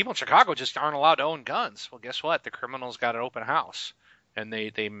 I mean, people in Chicago just aren't allowed to own guns. Well, guess what? The criminals got an open house, and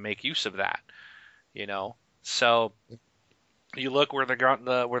they make use of that. So you look where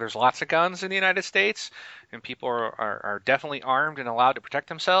where there's lots of guns in the United States, and people are definitely armed and allowed to protect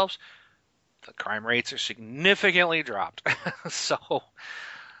themselves. The crime rates are significantly dropped. So,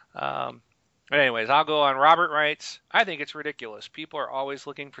 but anyways, I'll go on. Robert writes, I think it's ridiculous. People are always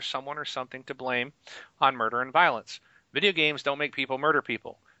looking for someone or something to blame on murder and violence. Video games don't make people murder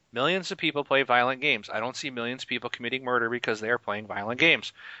people. Millions of people play violent games. I don't see millions of people committing murder because they are playing violent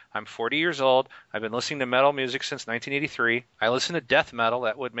games. I'm 40 years old. I've been listening to metal music since 1983. I listen to death metal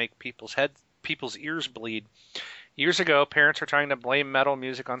that would make people's ears bleed. Years ago, parents were trying to blame metal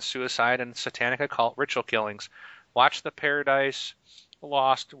music on suicide and satanic occult ritual killings. Watch the Paradise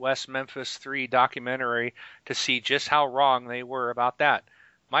Lost West Memphis 3 documentary to see just how wrong they were about that.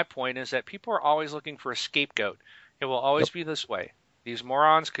 My point is that people are always looking for a scapegoat. It will always be this way. These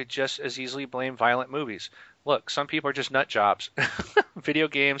morons could just as easily blame violent movies. Look, some people are just nut jobs. Video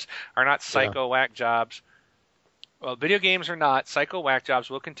games are not psycho whack jobs. Well, video games are not. Psycho whack jobs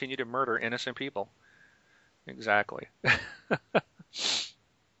will continue to murder innocent people. Exactly.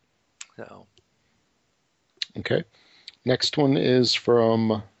 So. Okay. Next one is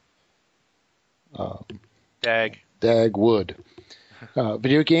from Dag Wood.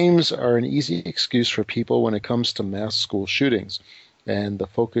 Video games are an easy excuse for people when it comes to mass school shootings, and the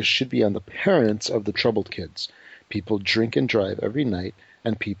focus should be on the parents of the troubled kids. People drink and drive every night,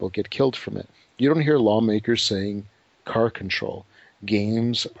 and people get killed from it. You don't hear lawmakers saying car control.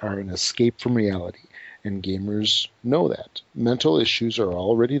 Games are an escape from reality, and gamers know that. Mental issues are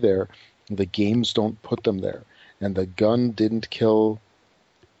already there. The games don't put them there. And the gun didn't kill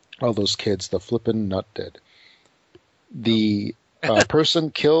all those kids. The flippin' nut did. The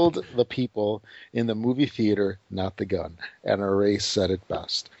person killed the people in the movie theater, not the gun. And Ray said it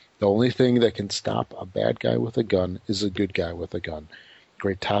best. The only thing that can stop a bad guy with a gun is a good guy with a gun.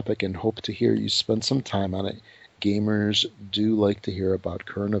 Great topic, and hope to hear you spend some time on it. Gamers do like to hear about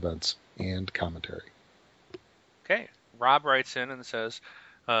current events and commentary. Okay. Rob writes in and says,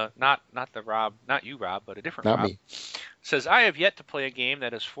 not you, Rob, but a different Not Rob. me. Says, I have yet to play a game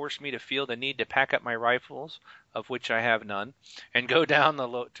that has forced me to feel the need to pack up my rifles, of which I have none, and go down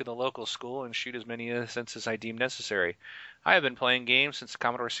to the local school and shoot as many innocents as I deem necessary. I have been playing games since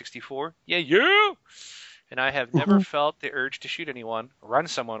Commodore 64. Yeah! And I have never felt the urge to shoot anyone, run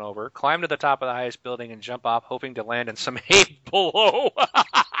someone over, climb to the top of the highest building, and jump off, hoping to land in some hay below.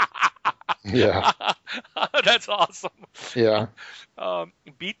 Yeah. That's awesome. Yeah.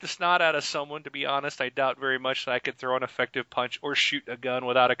 Beat the snot out of someone. To be honest, I doubt very much that I could throw an effective punch or shoot a gun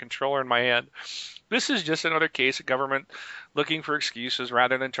without a controller in my hand. This is just another case of government looking for excuses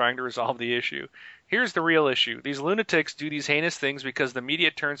rather than trying to resolve the issue. Here's the real issue. These lunatics do these heinous things because the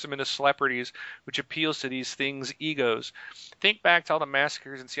media turns them into celebrities, which appeals to these things' egos. Think back to all the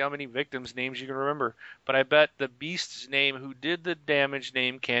massacres and see how many victims' names you can remember. But I bet the beast's name who did the damage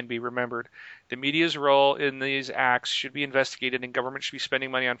name can be remembered. The media's role in these acts should be investigated, and government should be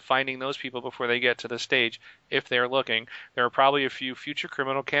spending money on finding those people before they get to the stage, if they're looking. There are probably a few future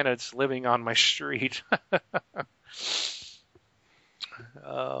criminal candidates living on my street.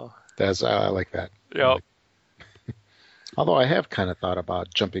 Oh. I like that. Yep. Although I have kind of thought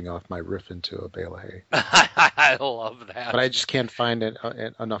about jumping off my roof into a bale of hay. I love that. But I just can't find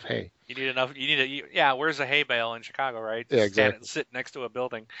enough hay. You need enough. Yeah, where's a hay bale in Chicago, right? Yeah, exactly. Sit next to a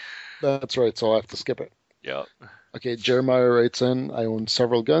building. That's right, so I'll have to skip it. Yep. Okay, Jeremiah writes in, I own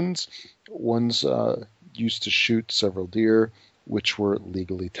several guns. Ones used to shoot several deer, which were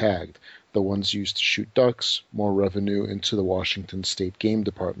legally tagged. The ones used to shoot ducks, more revenue into the Washington State Game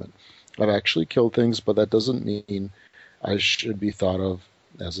Department. I've actually killed things, but that doesn't mean I should be thought of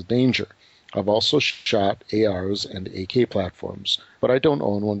as a danger. I've also shot ARs and AK platforms, but I don't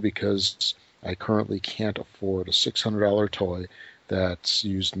own one because I currently can't afford a $600 toy that's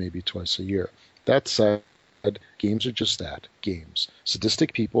used maybe twice a year. That said, games are just that, games.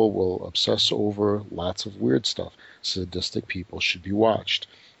 Sadistic people will obsess over lots of weird stuff. Sadistic people should be watched.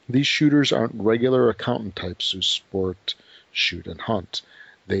 These shooters aren't regular accountant types who sport, shoot, and hunt.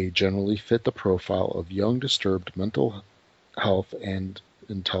 They generally fit the profile of young, disturbed mental health and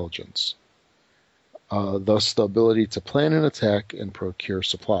intelligence. Thus, the ability to plan an attack and procure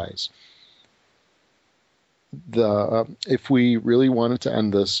supplies. If we really wanted to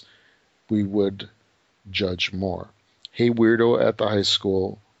end this, we would judge more. Hey, weirdo at the high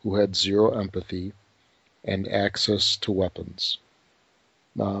school who had zero empathy and access to weapons.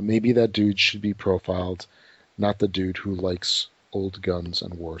 Maybe that dude should be profiled, not the dude who likes old guns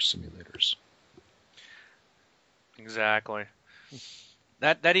and war simulators. Exactly.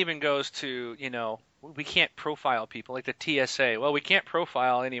 That even goes to, we can't profile people like the TSA. Well, we can't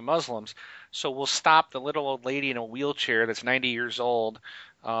profile any Muslims, so we'll stop the little old lady in a wheelchair that's 90 years old,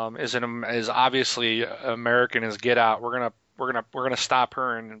 is obviously American as get out. We're gonna stop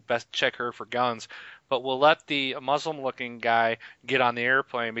her and best check her for guns, but we'll let the Muslim-looking guy get on the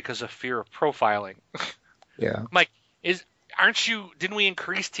airplane because of fear of profiling. Yeah. Like, is aren't you? Didn't we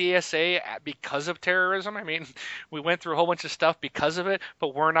increase TSA because of terrorism? I mean, we went through a whole bunch of stuff because of it,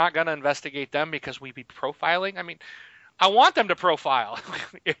 but we're not going to investigate them because we be profiling. I mean, I want them to profile.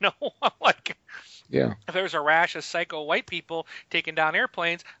 you know, like Yeah. if there's a rash of psycho white people taking down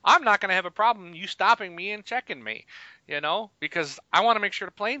airplanes, I'm not going to have a problem you stopping me and checking me. Because I want to make sure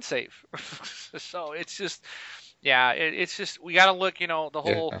the plane's safe. So it's just yeah, it's just we got to look. The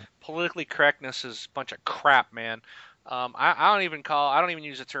whole Yeah. politically correctness is a bunch of crap, man. I don't even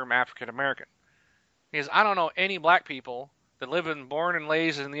use the term African American because I don't know any black people that live and born and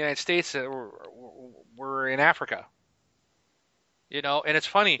raised in the United States that were in Africa. And it's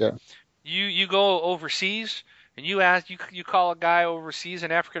funny. Yeah. You go overseas and you call a guy overseas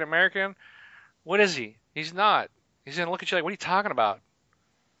an African American. What is he? He's not. He's gonna look at you like, what are you talking about?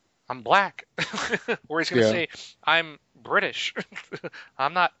 I'm black. Or he's going to Yeah. say, I'm British.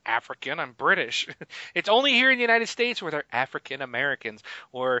 I'm not African, I'm British. It's only here in the United States where they're African Americans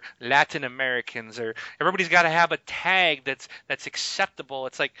or Latin Americans, or everybody's got to have a tag that's acceptable.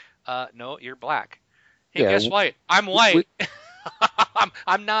 It's like, no, you're black. Hey, Yeah. guess what? I'm We, white.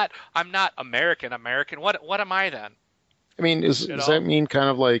 I'm not American American. What am I then? I mean, You does that know? mean kind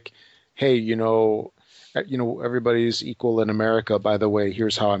of like, hey, everybody's equal in America. By the way,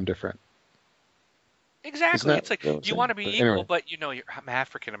 here's how I'm different. Isn't Exactly. that It's like what I'm you want saying? to be But equal, anyway, but I'm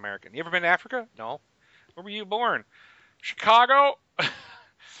African American. You ever been to Africa? No. Where were you born? Chicago,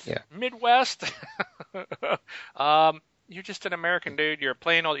 yeah. Midwest. You're just an American dude. You're a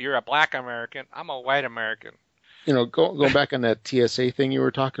plain old. You're a black American. I'm a white American. Going back on that TSA thing you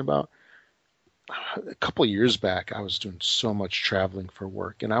were talking about. A couple of years back, I was doing so much traveling for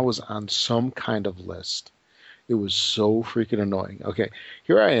work, and I was on some kind of list. It was so freaking annoying. Okay,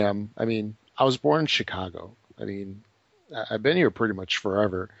 here I am. I mean, I was born in Chicago. I mean, I've been here pretty much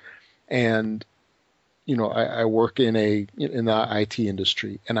forever, and I work in the IT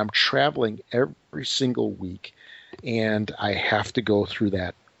industry, and I'm traveling every single week, and I have to go through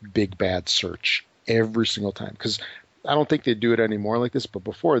that big bad search every single time because I don't think they do it anymore like this, but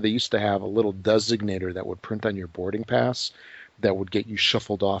before they used to have a little designator that would print on your boarding pass that would get you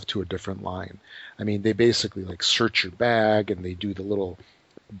shuffled off to a different line. I mean, they basically like search your bag and they do the little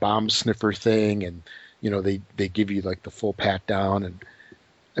bomb sniffer thing and they give you like the full pat down and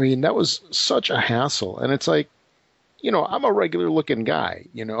I mean, that was such a hassle. And it's like, I'm a regular looking guy,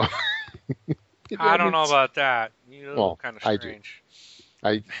 I I don't mean, know about that. You well, look kind of I do. strange.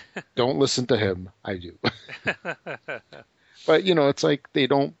 I don't listen to him. I do. But, it's like they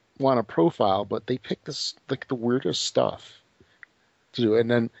don't want a profile, but they pick this, like, the weirdest stuff to do. And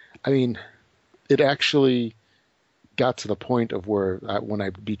then, I mean, it actually got to the point of where when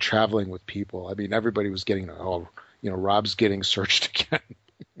I'd be traveling with people, I mean, everybody was getting, oh, Rob's getting searched again.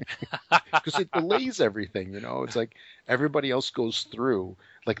 Because it delays everything. It's like everybody else goes through,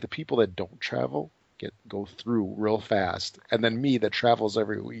 like the people that don't travel go through real fast, and then me that travels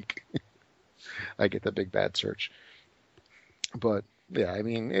every week, I get the big bad search. But yeah, I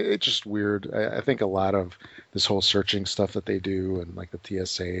mean, it's just weird. I think a lot of this whole searching stuff that they do, and like the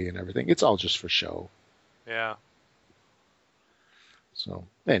TSA and everything, it's all just for show. Yeah. So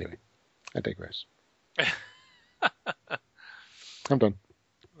anyway, I digress. I'm done.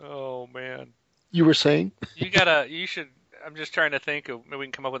 Oh man. You were saying? You should. I'm just trying to think of maybe we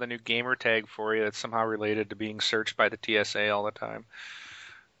can come up with a new gamer tag for you that's somehow related to being searched by the TSA all the time.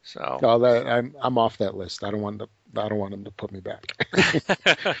 So. Oh, that I'm off that list. I don't want them to put me back.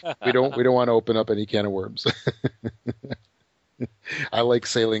 We don't want to open up any can of worms. I like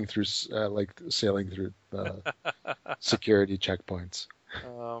sailing through security checkpoints.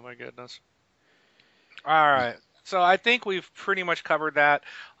 Oh my goodness. All right. So I think we've pretty much covered that.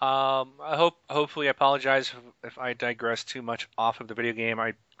 Hopefully, I apologize if I digress too much off of the video game.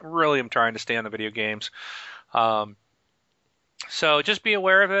 I really am trying to stay on the video games. Um, so just be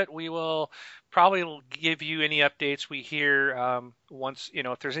aware of it. We will probably give you any updates we hear once,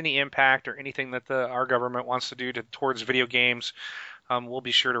 if there's any impact or anything that our government wants to do towards video games. we'll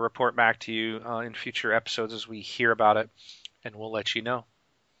be sure to report back to you in future episodes as we hear about it, and we'll let you know.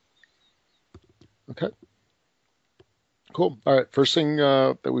 Okay. Cool. All right. First thing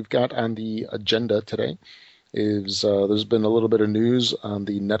that we've got on the agenda today is there's been a little bit of news on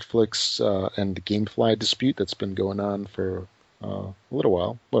the Netflix and GameFly dispute that's been going on for a little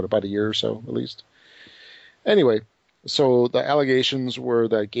while, about a year or so at least. Anyway, so the allegations were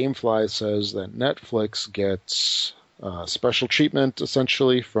that GameFly says that Netflix gets special treatment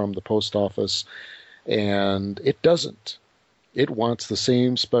essentially from the post office, and it doesn't. It wants the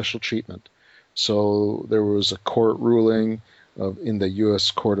same special treatment. So there was a court ruling in the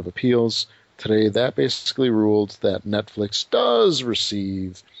U.S. Court of Appeals today that basically ruled that Netflix does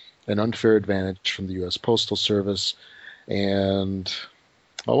receive an unfair advantage from the U.S. Postal Service. And,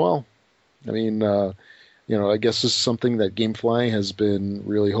 oh well, I mean, I guess this is something that GameFly has been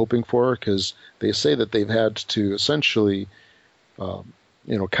really hoping for, because they say that they've had to essentially, kind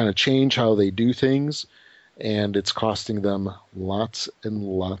of change how they do things, and it's costing them lots and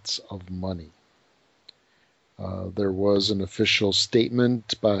lots of money. There was an official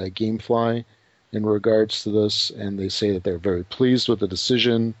statement by GameFly in regards to this, and they say that they're very pleased with the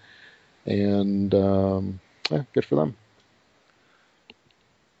decision, and good for them.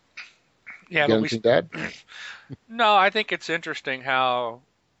 Yeah, No, I think it's interesting how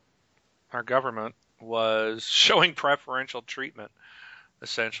our government was showing preferential treatment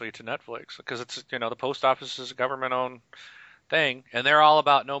essentially to Netflix, because it's the post office is a government-owned thing, and they're all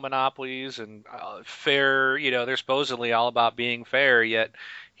about no monopolies and fair. They're supposedly all about being fair, yet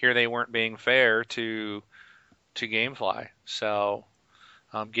here they weren't being fair to GameFly. So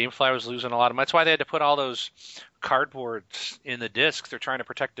GameFly was losing a lot of money. That's why they had to put all those cardboards in the discs. They're trying to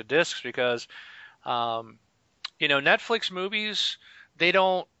protect the discs because, Netflix movies, they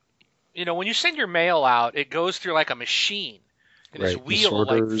don't, when you send your mail out, it goes through like a machine. And this wheel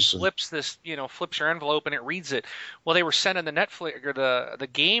flips your envelope and it reads it. Well, they were sending the Netflix or the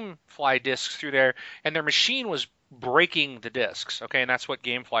GameFly discs through there, and their machine was breaking the discs. Okay, and that's what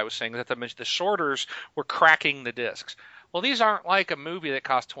GameFly was saying, that the sorters were cracking the discs. Well, these aren't like a movie that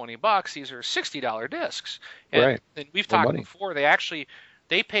costs $20. These are $60 discs. And we've talked before.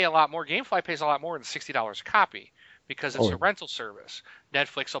 They pay a lot more. GameFly pays a lot more than $60 a copy because it's a rental service.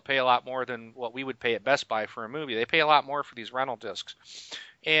 Netflix will pay a lot more than what we would pay at Best Buy for a movie. They pay a lot more for these rental discs.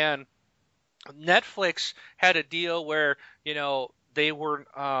 And Netflix had a deal where they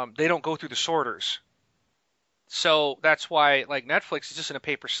don't go through the sorters. So that's why Netflix is just in a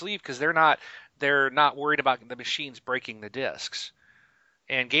paper sleeve, because they're not worried about the machines breaking the discs.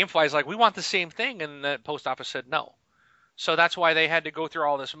 And GameFly is like, we want the same thing, and the post office said no. So that's why they had to go through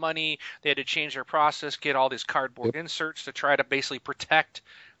all this money. They had to change their process, get all these cardboard inserts to try to basically protect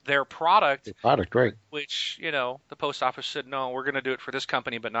their product. The product, right. Which, the post office said, no, we're going to do it for this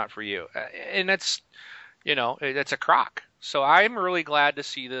company, but not for you. And that's, it's a crock. So I'm really glad to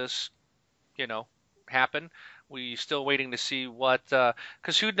see this, happen. We still waiting to see what,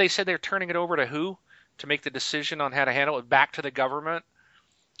 because they said they're turning it over to who to make the decision on how to handle it, back to the government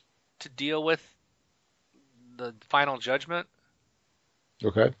to deal with the final judgment.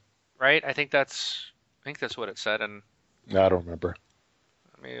 Okay. Right? I think that's what it said. And I don't remember.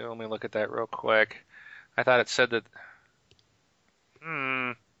 Let me look at that real quick. I thought it said that.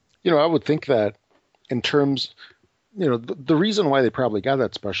 I would think that in terms, the reason why they probably got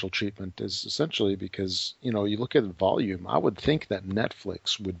that special treatment is essentially because, you look at volume. I would think that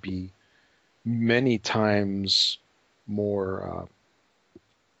Netflix would be many times more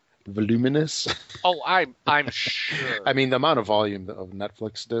voluminous. Oh, I'm sure. I mean, the amount of volume of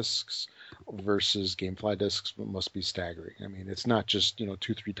Netflix discs versus GameFly discs must be staggering. I mean, it's not just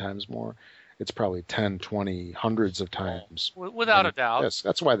 2-3 times more. It's probably 10, 20, hundreds of times. Without a doubt. Yes,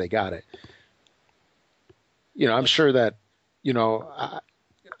 that's why they got it. I'm sure that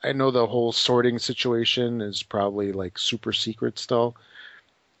I know the whole sorting situation is probably super secret still.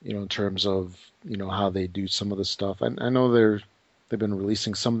 In terms of how they do some of the stuff. I know they've been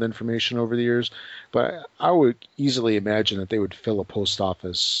releasing some of the information over the years, but I would easily imagine that they would fill a post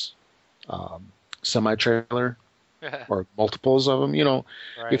office semi-trailer or multiples of them. Right.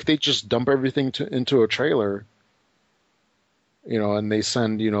 If they just dump everything into a trailer, and they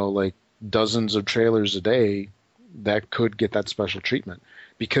send dozens of trailers a day, that could get that special treatment,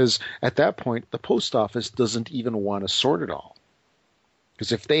 because at that point the post office doesn't even want to sort it all,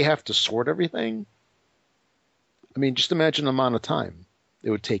 because if they have to sort everything, I mean, just imagine the amount of time it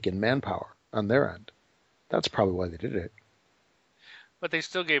would take in manpower on their end. That's probably why they did it. But they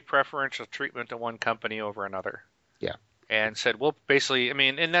still gave preferential treatment to one company over another. Yeah. And said, well, basically,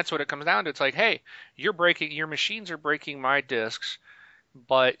 and that's what it comes down to. It's like, hey, your machines are breaking my discs.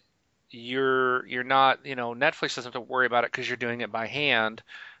 but you're not, Netflix doesn't have to worry about it because you're doing it by hand,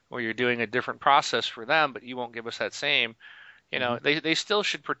 or you're doing a different process for them, but you won't give us that same. Hmm. They still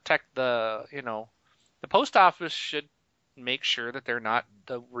should protect the post office should make sure that they're not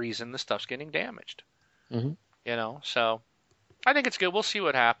the reason the stuff's getting damaged. Hmm. So I think it's good. We'll see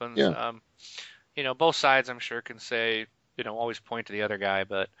what happens. Yeah. Both sides I'm sure can say, always point to the other guy,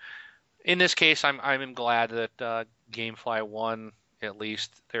 but in this case, I'm glad that GameFly won at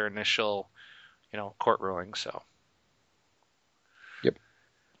least their initial, court ruling. So, Yep.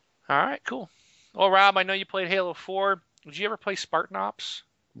 all right, cool. Well, Rob, I know you played Halo 4. Did you ever play Spartan Ops?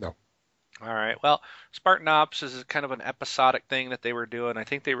 No. All right. Well, Spartan Ops is kind of an episodic thing that they were doing. I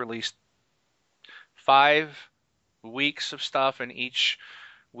think they released 5 weeks of stuff, and each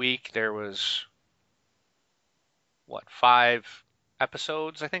week there was what, 5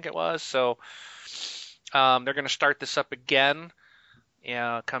 episodes, I think it was. So they're going to start this up again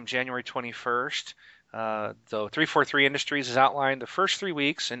come January 21st. Though 343 Industries has outlined the first 3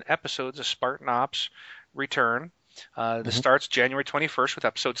 weeks in episodes of Spartan Ops return. This Hmm. starts January 21st with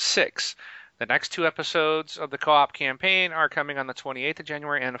episode 6. The next 2 episodes of the co-op campaign are coming on the 28th of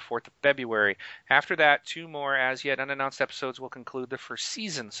January and the 4th of February. After that, 2 more as yet unannounced episodes will conclude the first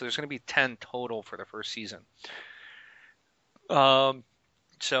season. So there's going to be 10 total for the first season. Um,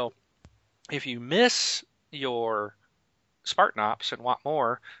 so if you miss your Spartan Ops and want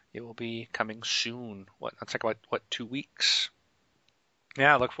more, it will be coming soon. That's like what 2 weeks?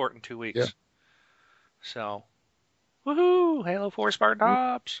 Yeah, look for it in 2 Yeah. weeks. So, woohoo! Halo 4 Spartan Woo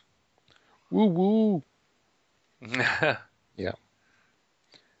Ops. woo. Woo. Yeah.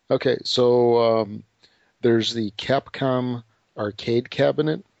 Okay. So there's the Capcom arcade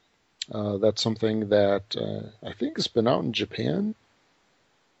cabinet. That's something that I think has been out in Japan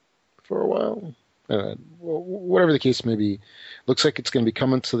for a while. Whatever the case may be, looks like it's going to be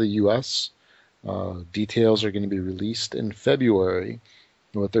coming to the U.S. Details are going to be released in February.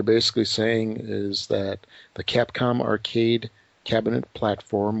 What they're basically saying is that the Capcom arcade cabinet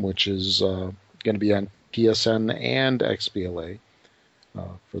platform, which is going to be on PSN and XBLA,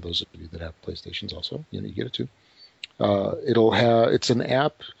 for those of you that have PlayStations also, you get it too. It's an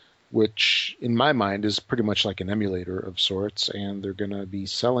app which, in my mind, is pretty much like an emulator of sorts, and they're going to be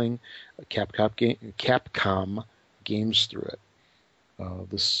selling Capcom games through it.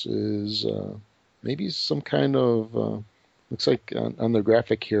 This is maybe some kind of looks like on the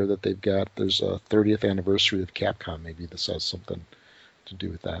graphic here that they've got. There's a 30th anniversary of Capcom. Maybe this has something to do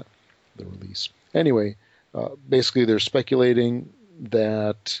with that, the release. Anyway, basically they're speculating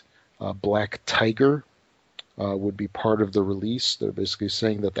that Black Tiger would be part of the release. They're basically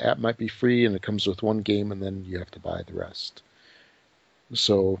saying that the app might be free and it comes with one game and then you have to buy the rest.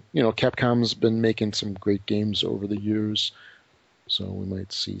 So, Capcom's been making some great games over the years. So we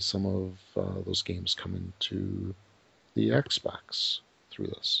might see some of those games come into the Xbox through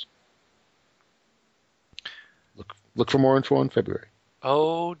this. Look for more info in February.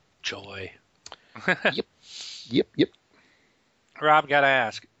 Oh, joy. Yep. Yep. Yep. Rob, gotta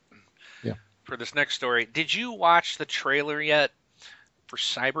ask. Yeah. For this next story, did you watch the trailer yet for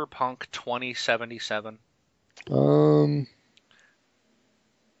Cyberpunk 2077? Um,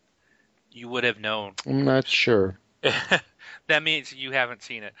 You would have known. I'm not sure. That means you haven't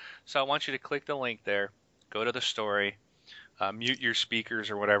seen it. So I want you to click the link there, go to the story, mute your speakers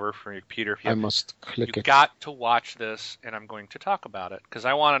or whatever from your computer. If you I have, must you click it. got to watch this, and I'm going to talk about it because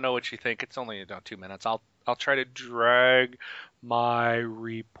I want to know what you think. It's only about 2 minutes. I'll try to drag my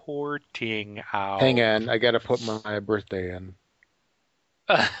reporting out. Hang on, I gotta put my birthday in.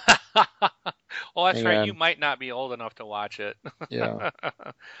 Well, that's Hang right. You on. might not be old enough to watch it. Yeah.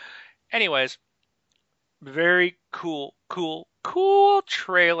 Anyways, very cool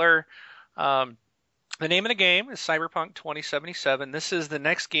trailer. Um, the name of the game is Cyberpunk 2077. This is the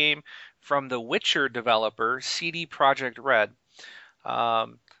next game from the Witcher developer, CD Projekt Red.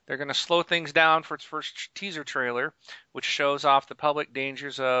 They're going to slow things down for its first teaser trailer, which shows off the public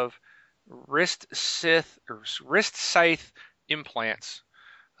dangers of wrist scythe implants.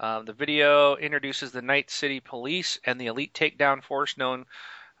 The video introduces the Night City Police and the elite takedown force known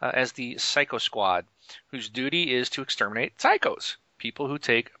as the Psycho Squad, whose duty is to exterminate psychos, people who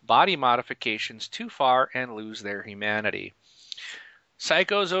take body modifications too far and lose their humanity.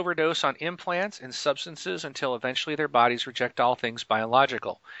 Psychos overdose on implants and substances until eventually their bodies reject all things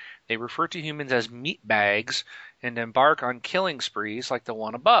biological. They refer to humans as meat bags and embark on killing sprees like the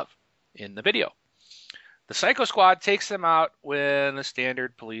one above in the video. The Psycho Squad takes them out when the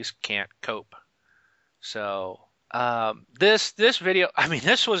standard police can't cope. So this video, I mean,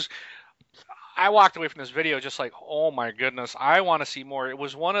 I walked away from this video just like, oh my goodness, I want to see more. It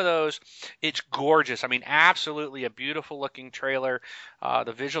was one of those. It's gorgeous. I mean, absolutely a beautiful looking trailer.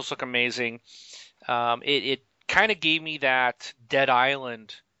 The visuals look amazing. It kind of gave me that Dead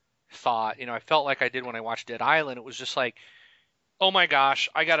Island thought. I felt like I did when I watched Dead Island. It was just like, oh my gosh,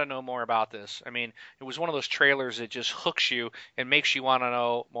 I got to know more about this. I mean, it was one of those trailers that just hooks you and makes you want to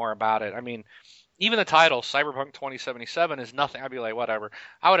know more about it. I mean, even the title, Cyberpunk 2077, is nothing. I'd be like, whatever.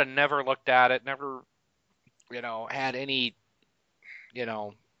 I would have never looked at it, never, had any, you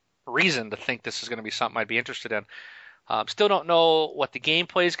know, reason to think this is going to be something I'd be interested in. Still don't know what the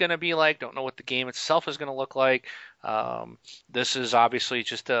gameplay is going to be like. Don't know what the game itself is going to look like. This is obviously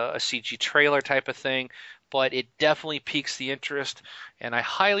just a CG trailer type of thing, but it definitely piques the interest. And I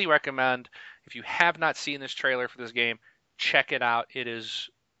highly recommend, if you have not seen this trailer for this game, check it out. It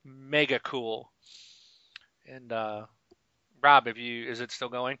is mega cool. And Rob, is it still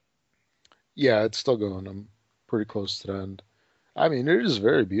going? Yeah, it's still going. I'm pretty close to the end. I mean, it is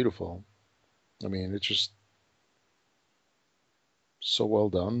very beautiful. I mean, it's just so well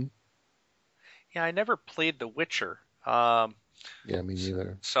done. Yeah, I never played The Witcher. Yeah, me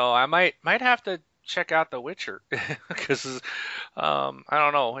neither. So I might have to check out The Witcher because I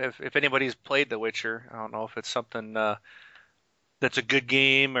don't know if anybody's played The Witcher. I don't know if it's something that's a good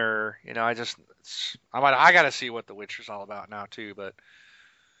game or I got to see what The Witcher's all about now too. But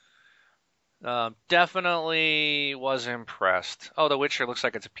definitely was impressed. Oh, The Witcher looks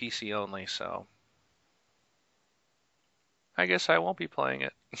like it's a PC only, so I guess I won't be playing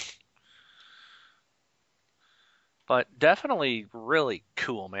it. But definitely really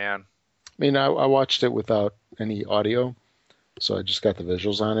cool, man. I mean, I watched it without any audio, so I just got the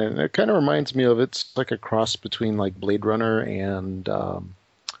visuals on it, and it kind of reminds me of it's like a cross between like Blade Runner and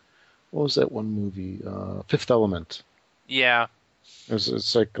what was that one movie? Fifth Element. Yeah,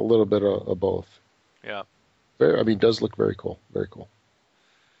 It's like a little bit of both. yeah. I mean, it does look very cool. Very cool.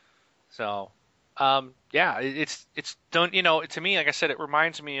 So, yeah, it's don't to me, like I said, it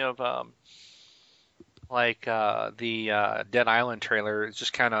reminds me of the Dead Island trailer. It's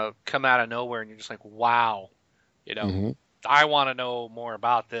just kind of come out of nowhere, and you're just like, wow, you know, Hmm. I want to know more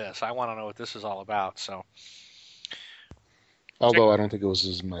about this. I want to know what this is all about. So, check, Although I don't think it was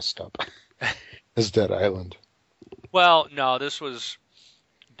as messed up as Dead Island. well, no, this was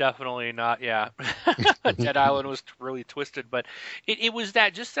definitely not. Yeah, Dead Island was really twisted, but it was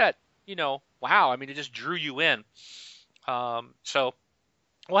that wow. I mean, it just drew you in. So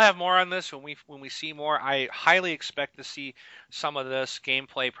we'll have more on this when we see more. I highly expect to see some of this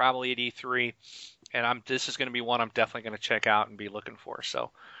gameplay probably at E3, and this is going to be one I'm definitely going to check out and be looking for.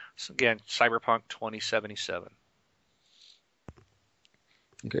 So again, Cyberpunk 2077.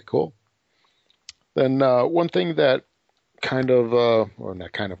 Okay, cool. Then one thing that kind of, or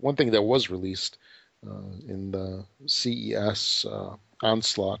not kind of, one thing that was released in the CES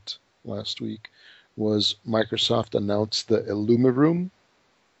onslaught last week was Microsoft announced the Illumiroom,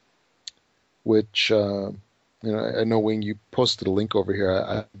 which I know when you posted a link over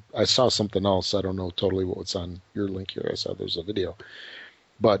here, I saw something else. I don't know totally what was on your link here. I saw there's a video,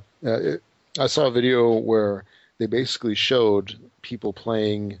 but I saw a video where they basically showed people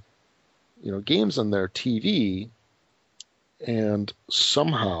playing, games on their TV, and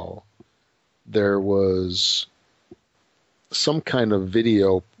somehow there was some kind of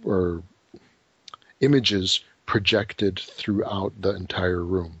video or images projected throughout the entire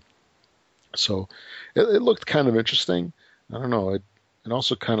room. So it looked kind of interesting. I don't know. It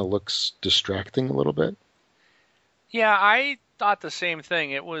also kind of looks distracting a little bit. Yeah, I thought the same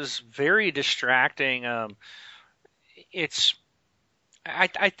thing. It was very distracting. It's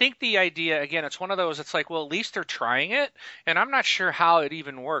I think the idea again, it's one of those. It's like, well, at least they're trying it, and I'm not sure how it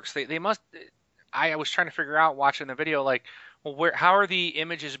even works. They must. I was trying to figure out watching the video, like, well, how are the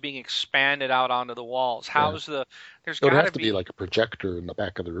images being expanded out onto the walls? Yeah. There's It would got have to to be be like a projector in the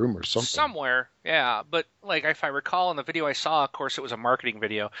back of the room or something. somewhere, yeah. But like if I recall in the video I saw, of course, it was a marketing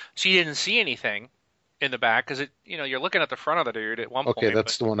video, so you didn't see anything in the back because you're looking at the front of the dude at one Okay, point, but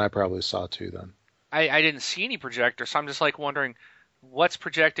that's the one I probably saw too then. I didn't see any projector, so I'm just like wondering what's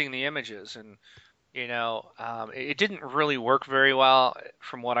projecting the images, and it didn't really work very well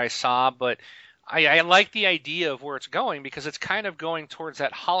from what I saw, but I like the idea of where it's going because it's kind of going towards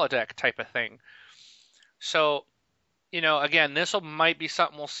that holodeck type of thing. So, again, might be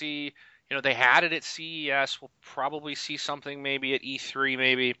something we'll see. They had it at CES. We'll probably see something maybe at E3,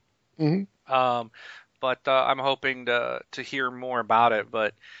 maybe. Hmm. Um, but I'm hoping to hear more about it.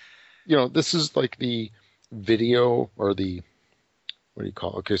 But This is like the video or the, what do you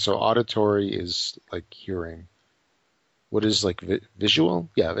call it? Okay, so auditory is like hearing. what is like visual?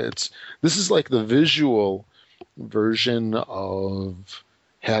 Yeah, this is like the visual version of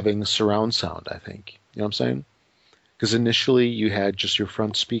having surround sound, I think. You know what I'm saying? Because initially you had just your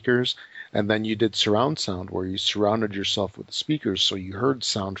front speakers, and then you did surround sound where you surrounded yourself with the speakers so you heard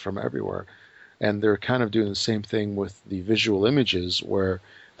sound from everywhere. And they're kind of doing the same thing with the visual images where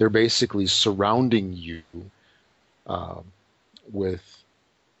they're basically surrounding you uh, with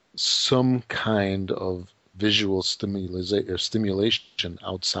some kind of visual stimulation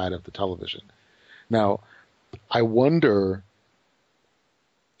outside of the television. Now, I wonder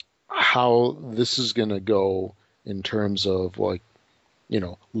how this is going to go in terms of like,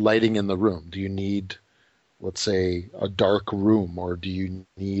 lighting in the room. Do you need, let's say, a dark room, or do you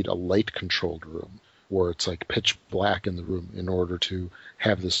need a light controlled room where it's like pitch black in the room in order to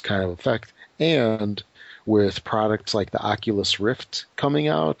have this kind of effect? And with products like the Oculus Rift coming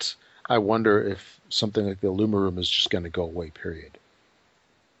out, I wonder if something like the IlumiRoom is just going to go away, period.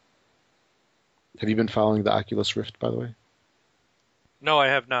 Have you been following the Oculus Rift, by the way? No, I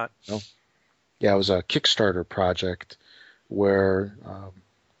have not. No? Yeah, it was a Kickstarter project where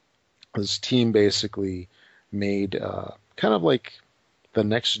this team basically made kind of like the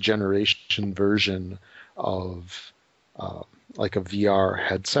next generation version of like a VR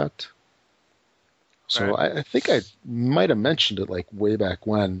headset. So Right. I think I might have mentioned it like way back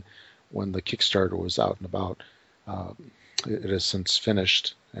when the Kickstarter was out and about. Uh, it has since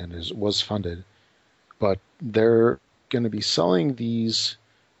finished and was funded, but they're going to be selling these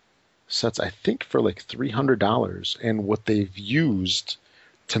sets, I think, for like $300. And what they've used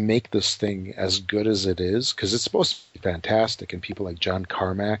to make this thing as good as it is, because it's supposed to be fantastic, and people like John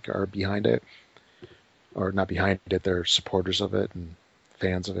Carmack are behind it, or not behind it, they're supporters of it and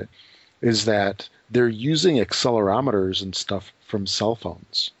fans of it, is that they're using accelerometers and stuff from cell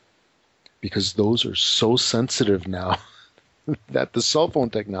phones because those are so sensitive now that the cell phone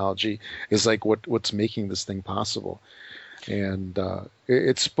technology is like what's making this thing possible. And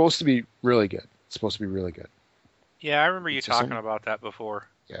it's supposed to be really good. It's supposed to be really good. Yeah, I remember you So talking about that before.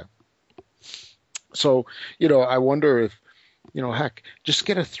 yeah. So, I wonder if, heck, just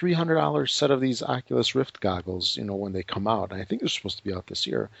get a $300 set of these Oculus Rift goggles, when they come out. And I think they're supposed to be out this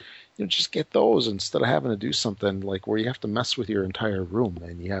year. Just get those instead of having to do something like where you have to mess with your entire room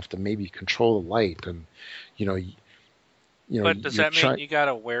and you have to maybe control the light and, you know, But does you're that mean trying. you got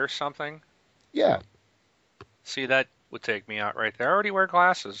to wear something? Yeah, See, that would take me out right there. I already wear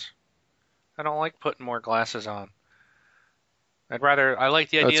glasses. I don't like putting more glasses on. I like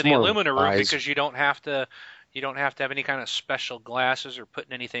the idea that's of the more of Illumina room eyes. because you don't have to have any kind of special glasses or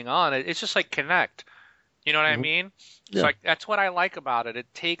putting anything on. It's just like Connect. You know what I Hmm. mean? So Yeah, that's what I like about it.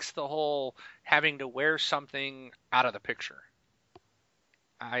 It takes the whole having to wear something out of the picture.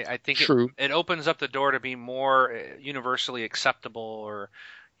 I think it true. it opens up the door to be more universally acceptable, or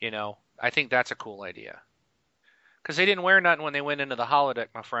I think that's a cool idea. Because they didn't wear nothing when they went into the holodeck,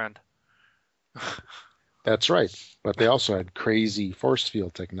 my friend. That's right. But they also had crazy force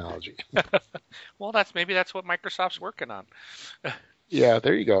field technology. Well, maybe that's what Microsoft's working on. Yeah,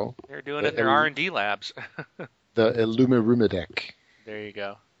 there you go. They're doing it in The, their R&D labs. the Illumirumideck. There you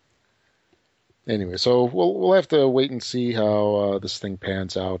go. Anyway, so we'll have to wait and see how this thing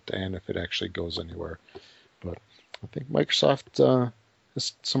pans out and if it actually goes anywhere. But I think Microsoft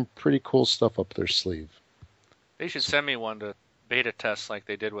has some pretty cool stuff up their sleeve. They should So send me one to beta test like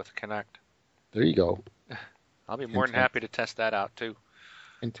they did with Connect. there you go. I'll be more Hint, than hint, happy to test that out too.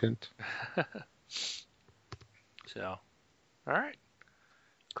 hint, hint. So, all right,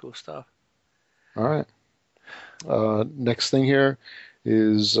 cool stuff. All right. Next thing here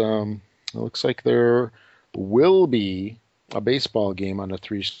is it looks like there will be a baseball game on the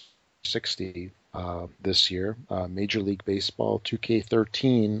 360 this year. Major League Baseball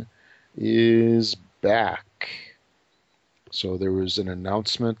 2K13 is back. So there was an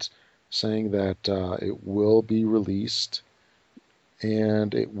announcement saying that it will be released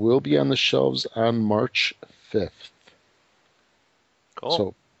and it will be on the shelves on March 5th. Cool.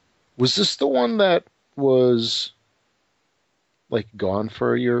 So was this the one that was like gone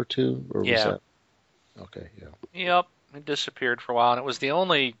for a year or two, or was Yeah. that okay? Yeah, Yep. It disappeared for a while, and it was the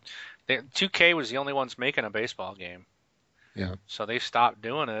only. 2K was the only ones making a baseball game, yeah. so they stopped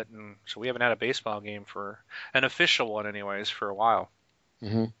doing it, and so we haven't had a baseball game for an official one, anyways, for a while.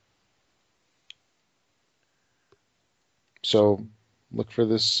 Hmm. So look for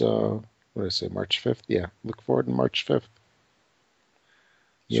this. What did I say? March 5th. Yeah, look forward to March 5th.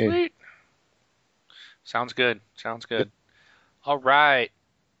 Yay. Sweet. Sounds good. Sounds Yep. good. All right,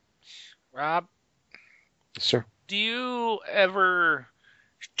 Rob. Yes, sir. Do you ever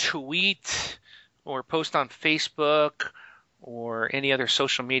tweet or post on Facebook or any other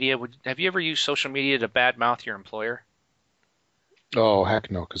social media? Have you ever used social media to badmouth your employer? Oh, heck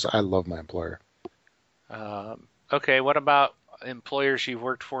no, because I love my employer. Okay, what about employers you've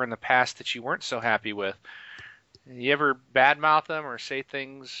worked for in the past that you weren't so happy with? You ever badmouth them or say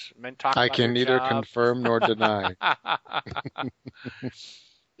things meant talk I about their can neither job? confirm nor deny.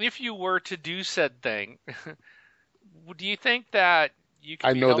 If you were to do said thing, do you think that you could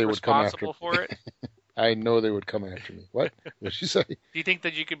I be know held they would come after responsible me. for it? I know they would come after me. What? What did you say? Do you think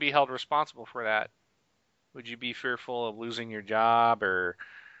that you could be held responsible for that? Would you be fearful of losing your job or,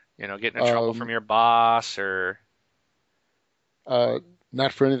 getting in trouble from Um, your boss or uh,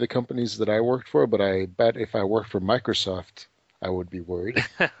 Not for any of the companies that I worked for, but I bet if I worked for Microsoft, I would be worried.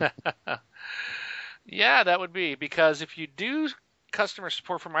 Yeah, that would be because if you do customer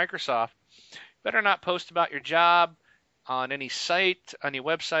support for Microsoft, better not post about your job on any site, any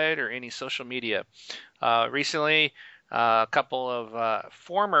website, or any social media. Recently, a couple of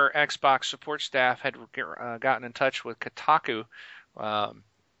former Xbox support staff had gotten in touch with Kotaku, um,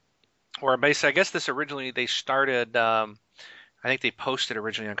 where basically, I guess this originally they started. I think they posted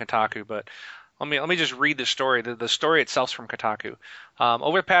originally on Kotaku, but let me just read the story. The story itself's from Kotaku.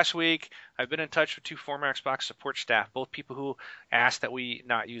 Over the past week, I've been in touch with two former Xbox support staff, both people who asked that we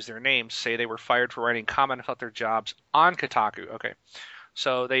not use their names, say they were fired for writing comments about their jobs on Kotaku. Okay,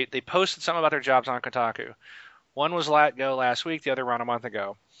 so they posted something about their jobs on Kotaku. One was let go last week, the other around a month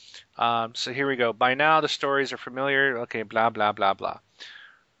ago. So here we go. By now, the stories are familiar. Okay, blah blah blah blah.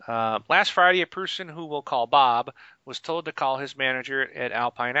 Last Friday, a person who we'll call Bob was told to call his manager at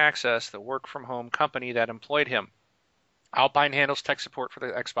Alpine Access, the work from home company that employed him. Alpine handles tech support for the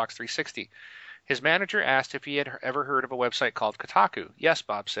Xbox 360. His manager asked if he had ever heard of a website called Kotaku. Yes,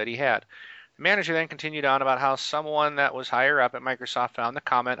 Bob said he had. The manager then continued on about how someone that was higher up at Microsoft found the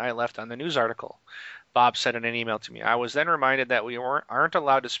comment I left on the news article. Bob said in an email to me, I was then reminded that we aren't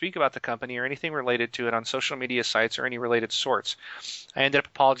allowed to speak about the company or anything related to it on social media sites or any related sorts. I ended up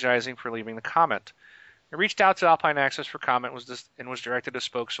apologizing for leaving the comment. I reached out to Alpine Access for comment and was directed to a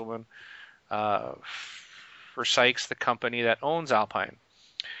spokeswoman uh, for Sykes, the company that owns Alpine.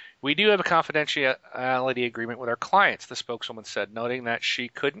 We do have a confidentiality agreement with our clients, the spokeswoman said, noting that she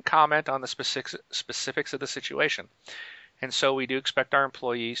couldn't comment on the specifics of the situation. And so we do expect our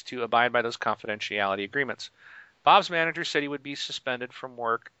employees to abide by those confidentiality agreements. Bob's manager said he would be suspended from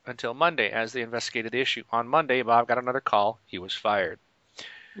work until Monday as they investigated the issue. On Monday, Bob got another call. He was fired.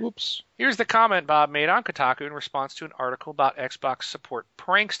 Oops. Here's the comment Bob made on Kotaku in response to an article about Xbox support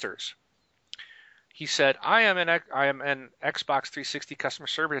pranksters. He said, I am an Xbox 360 customer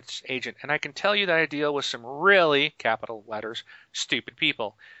service agent, and I can tell you that I deal with some really, capital letters, stupid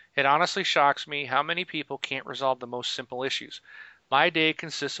people. It honestly shocks me how many people can't resolve the most simple issues. My day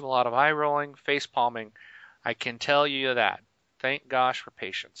consists of a lot of eye rolling, face palming. I can tell you that. Thank gosh for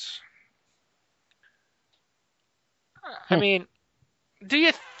patience. I mean, do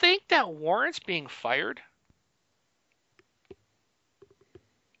you think that warrants being fired?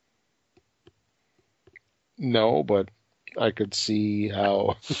 No, but I could see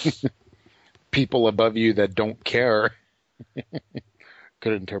how people above you that don't care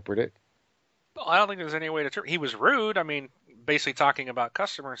could interpret it. Well, I don't think there's any way to. He was rude. I mean, basically talking about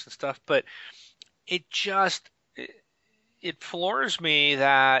customers and stuff, but it just it floors me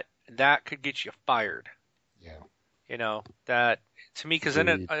that that could get you fired. Yeah, That to me, because then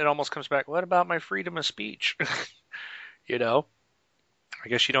it, agreed. it almost comes back. What about my freedom of speech? you know, I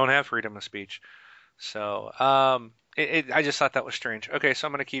guess you don't have freedom of speech. So, I just thought that was strange. Okay, so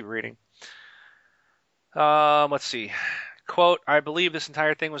I'm going to keep reading. Let's see. Quote, I believe this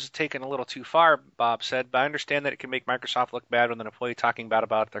entire thing was taken a little too far, Bob said, but I understand that it can make Microsoft look bad when an employee talking bad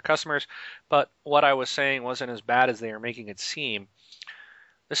about their customers, but what I was saying wasn't as bad as they are making it seem.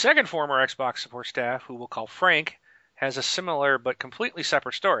 The second former Xbox support staff, who we'll call Frank, has a similar but completely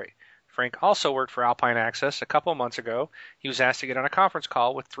separate story. Frank also worked for Alpine Access a couple months ago. He was asked to get on a conference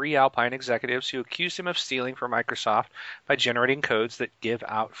call with three Alpine executives who accused him of stealing from Microsoft by generating codes that give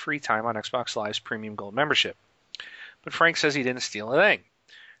out free time on Xbox Live's Premium Gold membership. But Frank says he didn't steal a thing.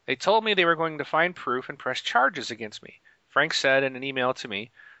 They told me they were going to find proof and press charges against me, Frank said in an email to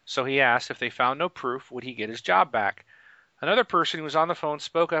me, so he asked if they found no proof, would he get his job back? Another person who was on the phone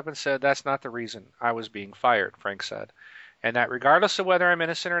spoke up and said that's not the reason I was being fired, Frank said, and that regardless of whether I'm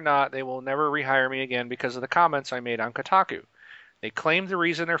innocent or not, they will never rehire me again because of the comments I made on Kotaku. They claimed the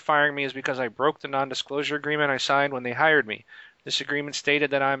reason they're firing me is because I broke the non-disclosure agreement I signed when they hired me. This agreement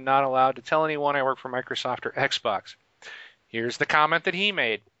stated that I'm not allowed to tell anyone I work for Microsoft or Xbox. Here's the comment that he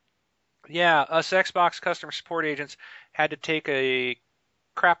made. Yeah, us Xbox customer support agents had to take a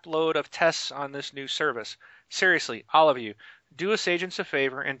crap load of tests on this new service. Seriously, all of you, do us agents a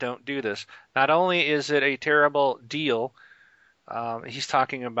favor and don't do this. Not only is it a terrible deal, he's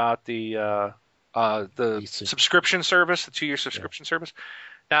talking about the DC. subscription service, the 2-year Yeah. subscription service.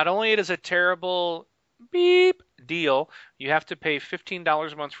 Not only it is a terrible beep deal, you have to pay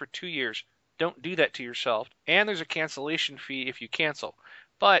 $15 a month for 2 years. Don't do that to yourself. And there's a cancellation fee if you cancel.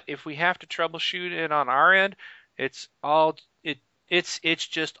 But if we have to troubleshoot it on our end, it's all it's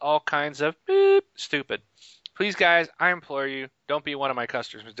just all kinds of beep stupid. Please, guys, I implore you, don't be one of my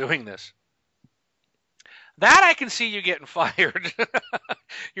customers doing this. That I can see you getting fired.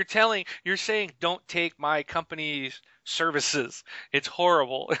 You're saying don't take my company's services. It's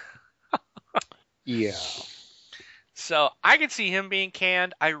horrible. Yeah. So I can see him being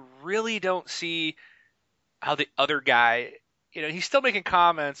canned. I really don't see how the other guy, he's still making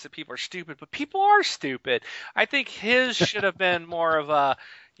comments that people are stupid, but people are stupid. I think his should have been more of a,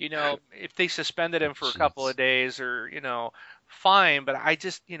 if they suspended him for a couple of days or, fine, but I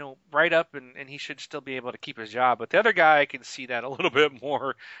just, write up and he should still be able to keep his job. But the other guy, I can see that a little bit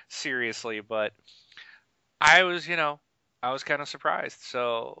more seriously, but I was kind of surprised.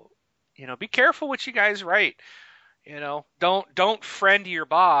 So, be careful what you guys write. Don't friend your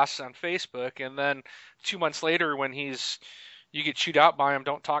boss on Facebook, and then 2 months later, when you get chewed out by him,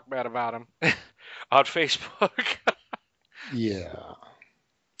 don't talk bad about him on Facebook. Yeah.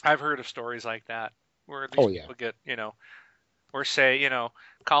 I've heard of stories like that where these Oh, yeah. people get, or say,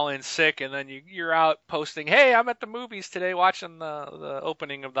 call in sick, and then you're out posting, "Hey, I'm at the movies today watching the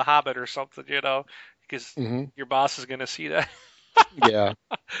opening of The Hobbit" or something, because Hmm. your boss is going to see that. Yeah.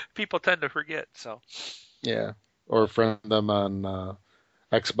 People tend to forget, so. Yeah. Or friend them on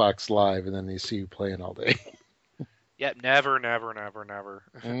Xbox Live, and then they see you playing all day. Yep, never, never, never, never.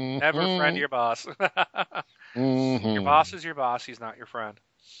 Mhm. Never friend your boss. Mhm. Your boss is your boss. He's not your friend.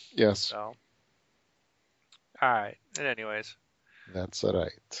 Yes, So, all right. And anyways, that's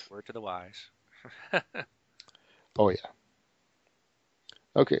right. word to the wise. Oh yeah.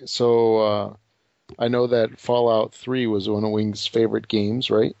 Okay, so I know that Fallout 3 was one of Wing's favorite games,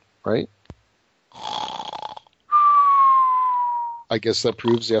 right? Right? I guess that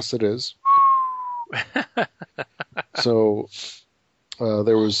proves yes, it is. So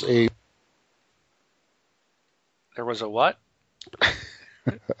there was a There was a what?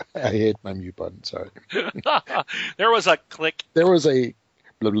 I hit my mute button. Sorry. There was a click. There was a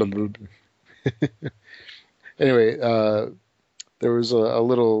blah, blah, blah, blah. Anyway, there was a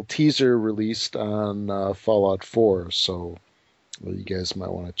little teaser released on Fallout 4, so you guys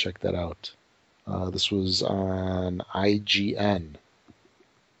might want to check that out. This was on IGN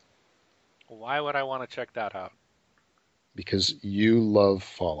Why would I want to check that out? because you love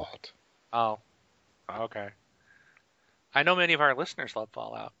Fallout. Oh, okay. I know many of our listeners love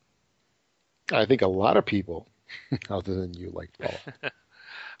Fallout. I think a lot of people, other than you, like Fallout.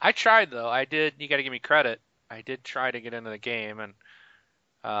 I tried though. I did. You got to give me credit. I did try to get into the game, and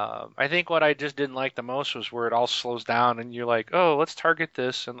I think what I just didn't like the most was where it all slows down, and you're like, "Oh, let's target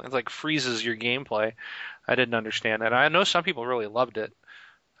this," and it like freezes your gameplay. I didn't understand that. I know some people really loved it.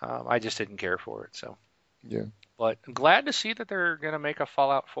 I just didn't care for it. So, Yeah. but I'm glad to see that they're gonna make a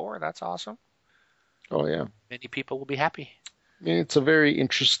Fallout 4. That's awesome. Oh yeah. Many people will be happy. I mean, it's a very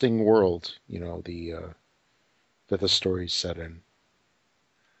interesting world, that the story's set in.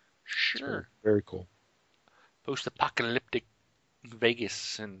 It's very, Sure. very cool. Post-apocalyptic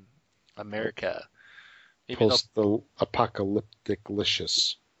Vegas and America. Maybe they'll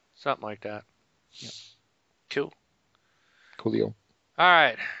Post-apocalyptic-licious. something like that. Yeah. Cool. Coolio. All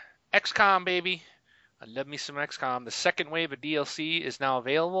right, XCOM baby. I love me some XCOM. The second wave of DLC is now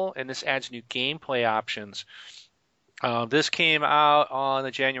available, and this adds new gameplay options. This came out on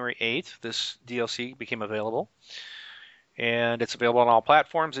the January 8th. This DLC became available, and it's available on all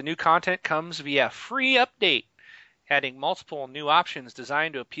platforms. The new content comes via free update, adding multiple new options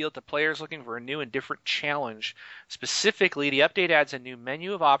designed to appeal to players looking for a new and different challenge. Specifically, the update adds a new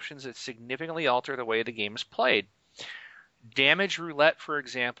menu of options that significantly alter the way the game is played. Damage Roulette, for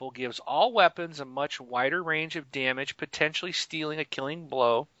example, gives all weapons a much wider range of damage, potentially stealing a killing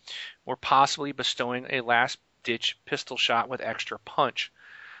blow or possibly bestowing a last-ditch pistol shot with extra punch.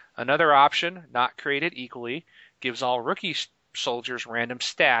 Another option, not created equally, gives all rookie soldiers random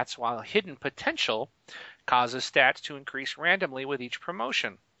stats, while Hidden Potential causes stats to increase randomly with each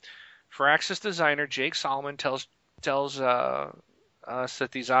promotion. Firaxis designer Jake Solomon tells us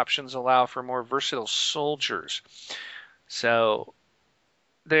that these options allow for more versatile soldiers. So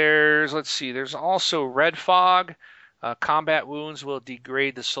there's also Red Fog. Combat wounds will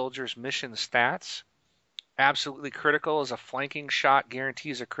degrade the soldier's mission stats. Absolutely critical is a flanking shot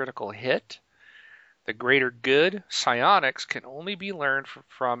guarantees a critical hit. The greater good, psionics, can only be learned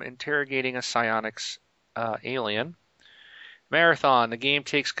from interrogating a psionics alien. Marathon, the game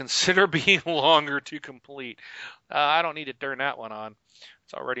takes considerably longer to complete. I don't need to turn that one on.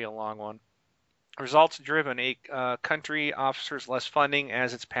 It's already a long one. Results driven, a country offers less funding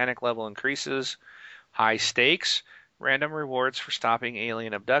as its panic level increases. High stakes, random rewards for stopping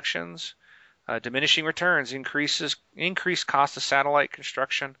alien abductions. Diminishing returns, increased cost of satellite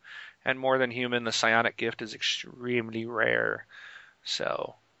construction, and more than human, the psionic gift is extremely rare.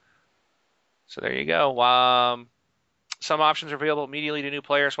 So there you go. Some options are available immediately to new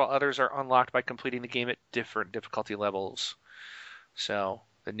players, while others are unlocked by completing the game at different difficulty levels. So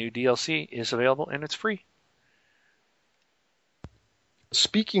the new DLC is available and it's free.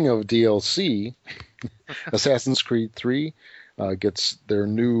 Speaking of DLC, Assassin's Creed 3 gets their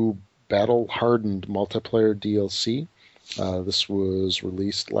new battle-hardened multiplayer DLC. This was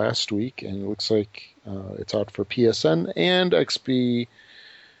released last week, and it looks like it's out for PSN and XBLA,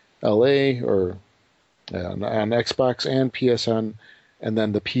 or on Xbox and PSN, and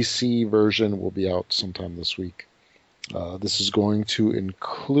then the PC version will be out sometime this week. This is going to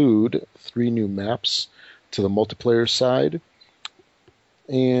include 3 new maps to the multiplayer side,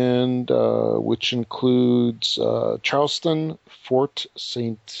 and which includes Charleston, Fort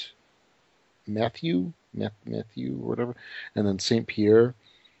St. Matthew, or whatever, and then St. Pierre.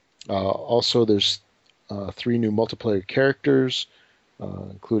 Also, there's 3 new multiplayer characters,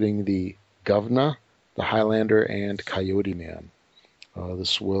 including the Governor, the Highlander, and Coyote Man.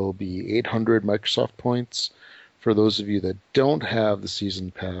 This will be 800 Microsoft points for those of you that don't have the Season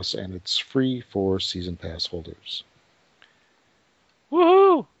Pass, and it's free for Season Pass holders.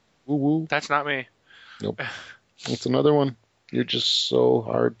 Woohoo! Woo-woo. That's not me. Nope. It's another one. You're just so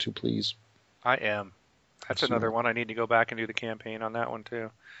hard to please. I am. That's another one. I need to go back and do the campaign on that one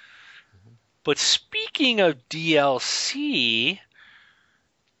too. Mm-hmm. But speaking of DLC,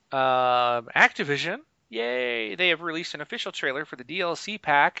 Activision, yay! They have released an official trailer for the DLC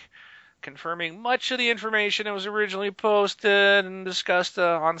pack, confirming much of the information that was originally posted and discussed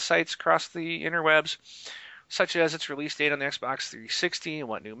on sites across the interwebs, such as its release date on the Xbox 360 and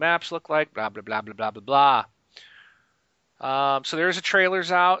what new maps look like, blah, blah, blah, blah, blah, blah, blah. So there's a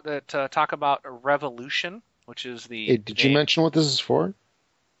trailers out that talk about Revolution, which is the... Hey, did you mention what this is for?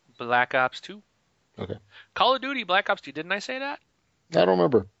 Black Ops 2. Okay. Call of Duty Black Ops 2. Didn't I say that? I don't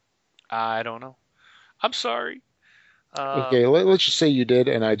remember. I don't know. I'm sorry. Okay, let's just say you did,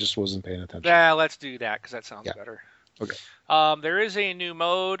 and I just wasn't paying attention. Yeah, let's do that, because that sounds better. Okay. There is a new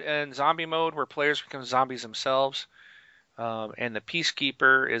mode, and zombie mode, where players become zombies themselves. And the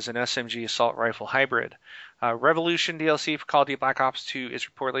Peacekeeper is an SMG assault rifle hybrid. Revolution DLC for Call of Duty Black Ops 2 is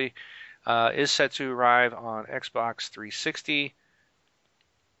reportedly is set to arrive on Xbox 360.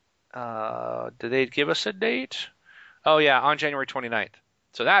 Did they give us a date? Oh, yeah, on January 29th.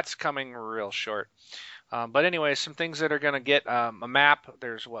 So that's coming real short. But anyway, some things that are going to get a map.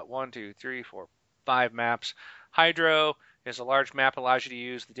 There's 1, 2, 3, 4, 5 maps. Hydro is a large map, allows you to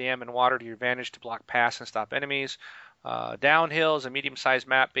use the dam and water to your advantage to block paths and stop enemies. Downhill is a medium-sized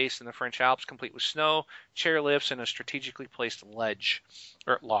map based in the French Alps, complete with snow, chairlifts, and a strategically placed lodge.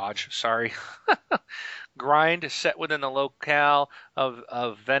 Grind is set within the locale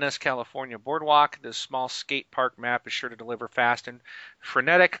of Venice, California boardwalk. This small skate park map is sure to deliver fast and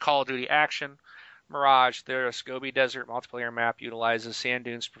frenetic Call of Duty action. Mirage, the Gobi Desert multiplayer map, utilizes sand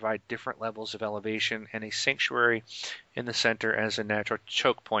dunes to provide different levels of elevation and a sanctuary in the center as a natural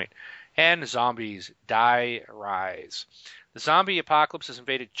choke point. And Zombies, Die Rise. The zombie apocalypse has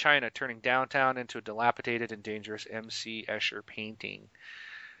invaded China, turning downtown into a dilapidated and dangerous M.C. Escher painting.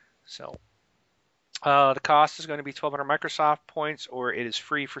 So, the cost is going to be 1,200 Microsoft points, or it is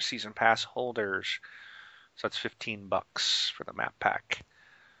free for Season Pass holders. So that's $15 for the map pack.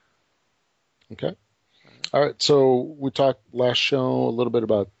 Okay. All right. So we talked last show a little bit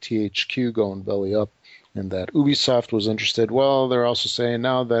about THQ going belly up, and that Ubisoft was interested. Well, they're also saying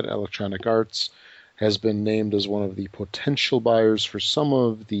now that Electronic Arts has been named as one of the potential buyers for some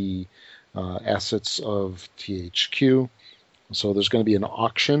of the assets of THQ. So there's going to be an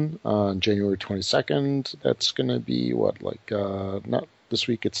auction on January 22nd. That's going to be not this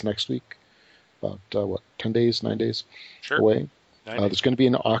week, it's next week. About 10 days, 9 days away. There's going to be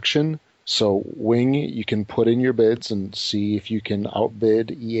an auction. So Wing, you can put in your bids and see if you can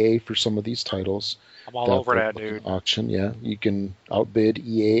outbid EA for some of these titles. I'm all over that, dude. Auction, yeah. You can outbid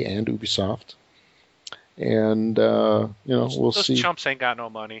EA and Ubisoft. And, we'll see. Those chumps ain't got no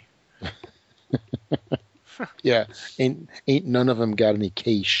money. Yeah, ain't none of them got any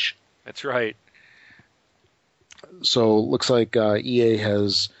cash. That's right. So looks like EA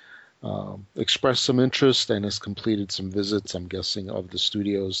has expressed some interest and has completed some visits, I'm guessing, of the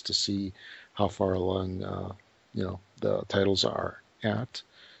studios to see how far along, the titles are at,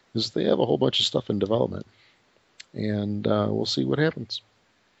 because they have a whole bunch of stuff in development, and we'll see what happens.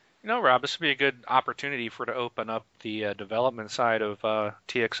 Rob, this would be a good opportunity to open up the development side of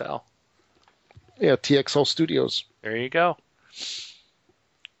TXL. Yeah, TXL Studios. There you go.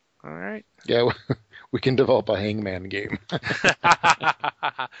 All right. Yeah, we can develop a Hangman game.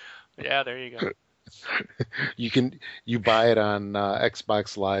 Yeah, there you go. You buy it on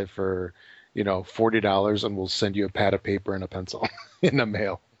Xbox Live for $40, and we'll send you a pad of paper and a pencil in the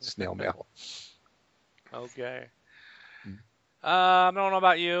mail, snail mail. Okay. I don't know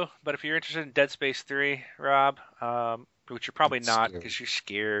about you, but if you're interested in Dead Space 3, Rob, which you're probably That's not scary. because you're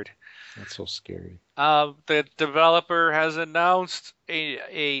scared, That's so scary. the developer has announced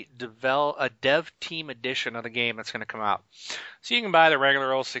a dev team edition of the game that's going to come out. So you can buy the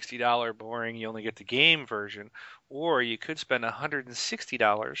regular old $60 boring, you only get the game version, or you could spend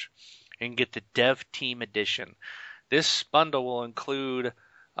 $160 and get the dev team edition. This bundle will include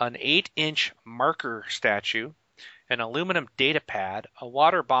an 8-inch marker statue, an aluminum data pad, a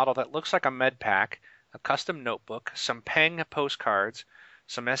water bottle that looks like a med pack, a custom notebook, some Peng postcards,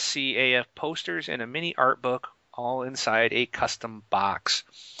 some SCAF posters, and a mini art book, all inside a custom box.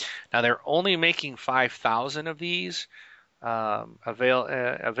 Now they're only making 5,000 of these,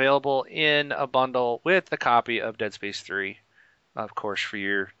 available in a bundle with a copy of Dead Space 3, of course, for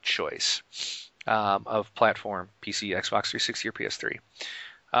your choice of platform: PC, Xbox 360, or PS3.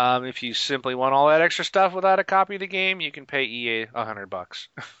 If you simply want all that extra stuff without a copy of the game, you can pay EA $100.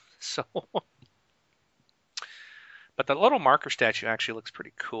 So, but the little marker statue actually looks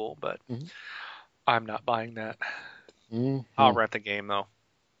pretty cool. But Mm-hmm. I'm not buying that. I'll Mm-hmm. rent the game though.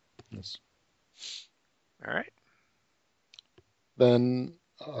 Yes. All right. Then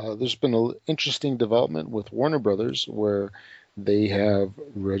there's been an interesting development with Warner Brothers where they have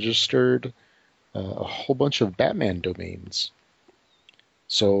registered a whole bunch of Batman domains.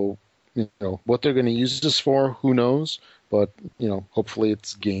 So, what they're going to use this for, who knows? But, hopefully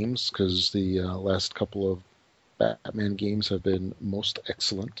it's games because the last couple of Batman games have been most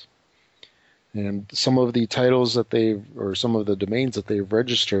excellent. And some of the titles or some of the domains that they've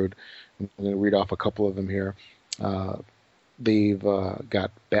registered, I'm going to read off a couple of them here. They've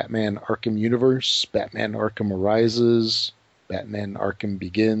got Batman Arkham Universe, Batman Arkham Arises, Batman Arkham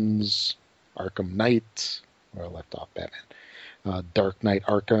Begins, Arkham Knight, where I left off Batman, Dark Knight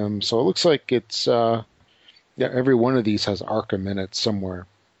Arkham. So it looks like it's every one of these has Arkham in it somewhere.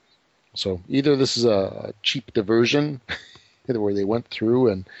 So either this is a cheap diversion where they went through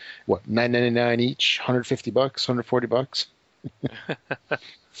and $9.99 each, $150, $140,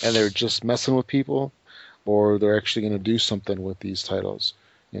 and they're just messing with people, or they're actually going to do something with these titles.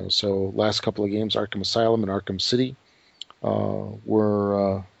 So last couple of games, Arkham Asylum and Arkham City,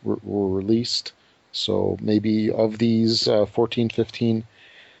 were released. So maybe of these 14, 15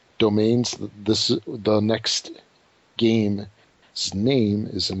 domains, the next game's name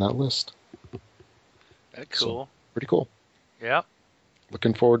is in that list. That's cool. So, pretty cool. Yeah.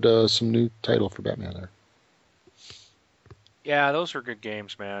 Looking forward to some new title for Batman there. Yeah, those are good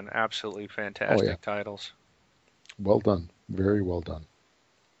games, man. Absolutely fantastic titles. Well done. Very well done.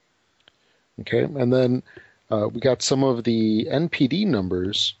 Okay, and then we got some of the NPD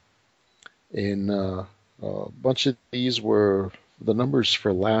numbers. In a bunch of these were the numbers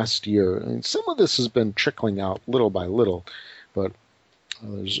for last year. And some of this has been trickling out little by little, but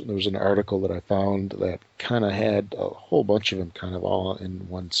there was an article that I found that kind of had a whole bunch of them kind of all in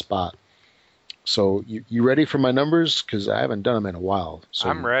one spot. So you ready for my numbers? Because I haven't done them in a while. So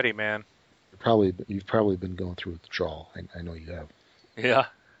I'm ready, man. You've probably been going through withdrawal. I know you have. Yeah.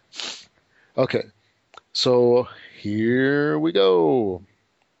 Okay, so here we go.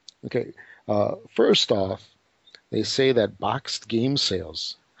 Okay, first off, they say that boxed game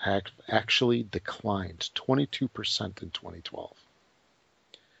sales actually declined 22% in 2012.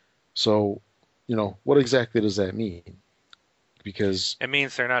 So, what exactly does that mean? Because it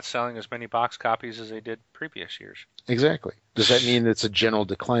means they're not selling as many box copies as they did previous years. Exactly. Does that mean it's a general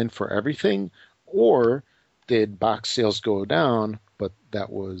decline for everything, or did box sales go down, but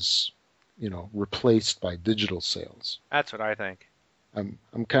that was, replaced by digital sales? That's what I think. I'm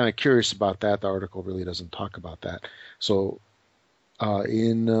kind of curious about that. The article really doesn't talk about that. So,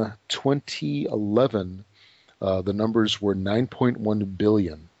 in 2011, the numbers were 9.1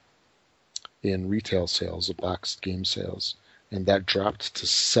 billion in retail sales of boxed game sales, and that dropped to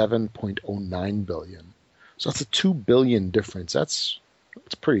 7.09 billion. So that's a 2 billion difference. That's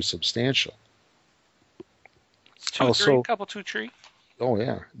pretty substantial. 2-3, Also, couple 2-3. oh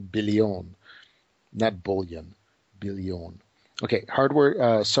yeah, billion, not bullion, billion. Okay,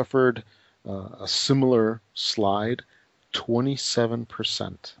 hardware suffered a similar slide,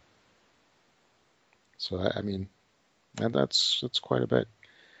 27%. So I mean, and that's quite a bit.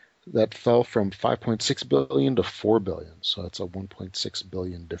 That fell from 5.6 billion to 4 billion, so that's a 1.6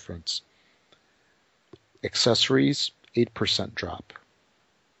 billion difference. Accessories, 8% drop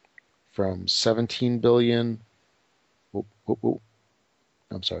from 17 billion. Oh, oh, oh,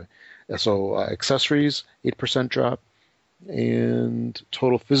 I'm sorry. So accessories, 8% drop, and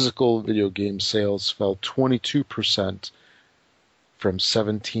total physical video game sales fell 22% from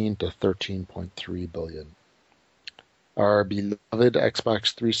 17 to 13.3 billion. Our beloved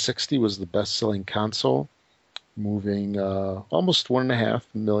Xbox 360 was the best-selling console, moving almost 1.5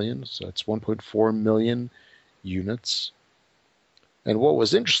 million, so that's 1.4 million units. And what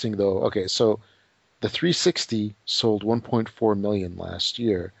was interesting though, okay, so the 360 sold 1.4 million last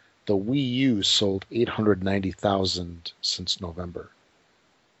year. The Wii U sold 890,000 since November.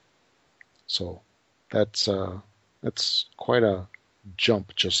 So that's quite a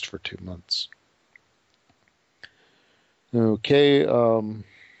jump just for 2 months. Okay,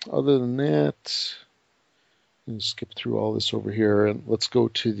 other than that, let's skip through all this over here and let's go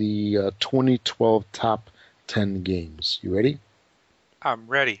to the 2012 top 10 games. You ready? I'm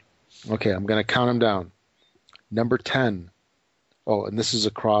ready. Okay, I'm going to count them down. Number 10. Oh, and this is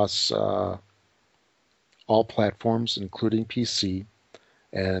across all platforms, including PC,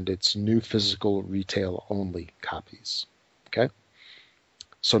 and it's new physical retail only copies. Okay?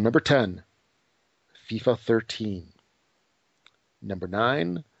 So number 10, FIFA 13. Number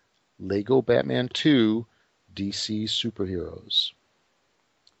 9, Lego Batman 2, DC Superheroes.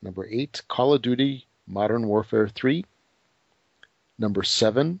 Number 8, Call of Duty Modern Warfare 3. Number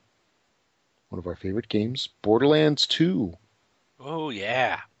 7, one of our favorite games, Borderlands 2. Oh,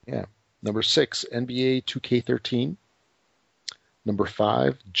 yeah. Yeah. Number 6, NBA 2K13. Number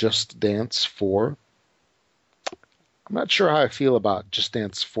 5, Just Dance 4. I'm not sure how I feel about Just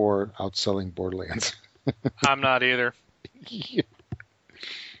Dance 4 outselling Borderlands. I'm not either.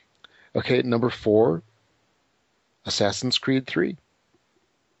 Okay, number 4, Assassin's Creed 3.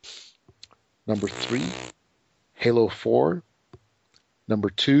 Number 3, Halo 4. Number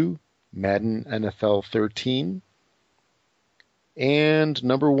 2, Madden NFL 13. And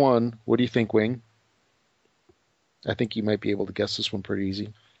number 1, what do you think, Wing? I think you might be able to guess this one pretty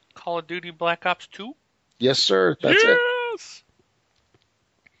easy. Call of Duty Black Ops 2? Yes, sir. That's it. Yes!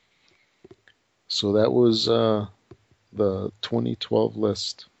 So that was the 2012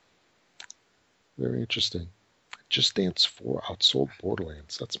 list. Very interesting. Just Dance 4 outsold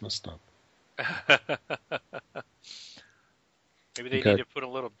Borderlands. That's messed up. Maybe they Okay. need to put a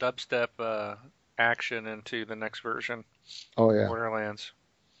little dubstep action into the next version. Oh, yeah. Borderlands.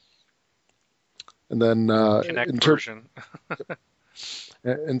 And then Kinect version.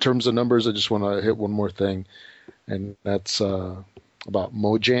 in terms of numbers, I just want to hit one more thing, and that's about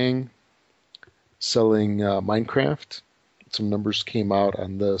Mojang selling Minecraft. Some numbers came out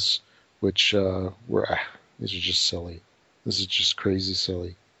on this, which were these are just silly. This is just crazy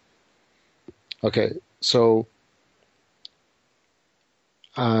silly. Okay, so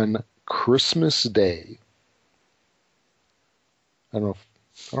on Christmas Day, I don't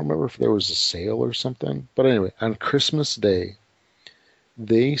remember if there was a sale or something, but anyway, on Christmas Day,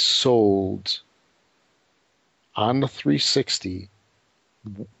 they sold on the 360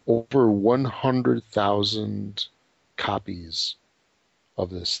 over 100,000 copies of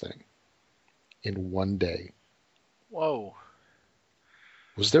this thing in one day. Whoa.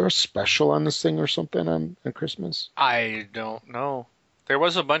 Was there a special on this thing or something on Christmas? I don't know. There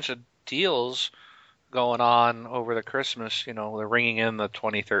was a bunch of deals going on over the Christmas, they're ringing in the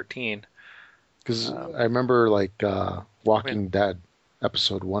 2013. Because I remember like Wait, Walking Dead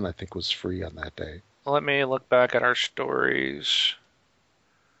episode 1, I think, was free on that day. let me look back at our stories.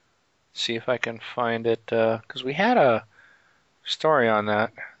 See if I can find it. Because we had a story on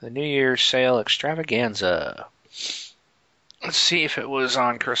that. The New Year's sale extravaganza. Let's see if it was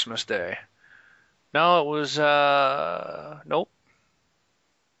on Christmas Day. No, it was, nope.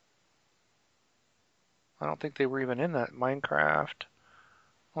 I don't think they were even in that Minecraft.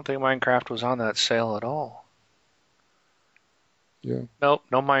 I don't think Minecraft was on that sale at all. Yeah. Nope,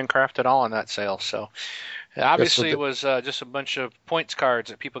 no Minecraft at all on that sale. So obviously Yeah, it was just a bunch of points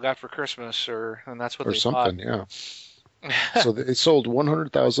cards that people got for Christmas, and that's what or they something, yeah. So they sold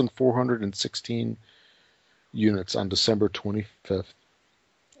 100,416 units on December 25th.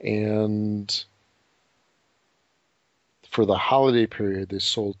 And for the holiday period, they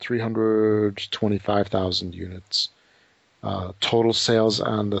sold 325,000 units. Total sales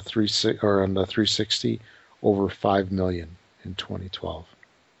on the 360 over 5 million in 2012.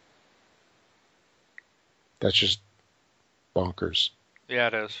 That's just bonkers. Yeah,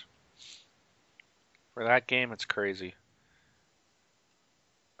 it is. For that game, it's crazy.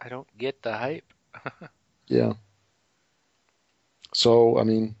 I don't get the hype. Yeah. So, I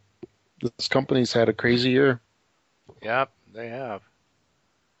mean, this company's had a crazy year. Yep, they have.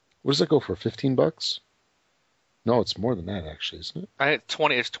 What does that go for? $15? No, it's more than that, actually, isn't it? It's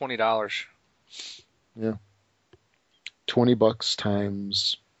 $20. Yeah. $20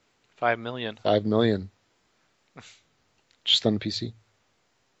 times 5 million. 5 million. Just on the PC.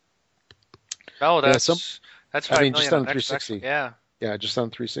 Oh, Yeah, that's 5 I mean, million just on on Xbox. 360. Yeah. Yeah, just on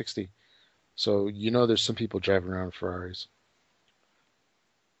 360. So, there's some people driving around Ferraris.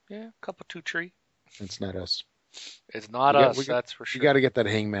 Yeah, a couple two tree. It's not us. It's not us, that's for You sure. got to get that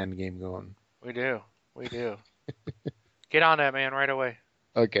Hangman game going. We do. Get on that, man, right away.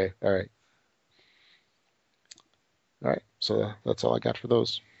 Okay, all right. All right, so that's all I got for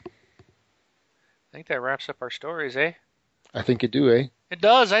those. I think that wraps up our stories, eh? I think you do, eh? It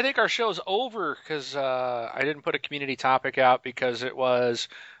does. I think our show's over because I didn't put a community topic out because it was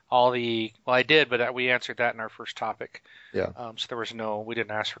all the. Well, I did, but we answered that in our first topic. Yeah. So there was we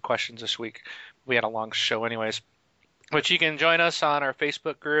didn't ask for questions this week. We had a long show, anyways. But you can join us on our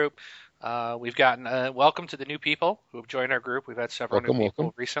Facebook group. We've gotten welcome to the new people who have joined our group. We've had several new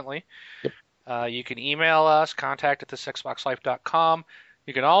people recently. Yep. You can email us, contact@thesexboxlife.com.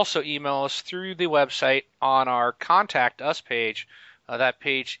 You can also email us through the website on our Contact Us page. That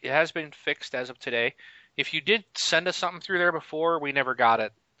page it has been fixed as of today. If you did send us something through there before, we never got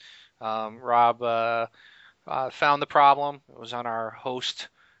it. Rob found the problem. It was on our host.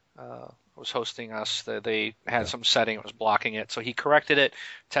 Was hosting us. They had some setting that was blocking it, so he corrected it,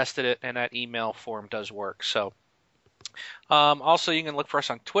 tested it, and that email form does work. So, also you can look for us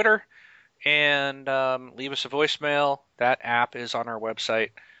on Twitter and leave us a voicemail. That app is on our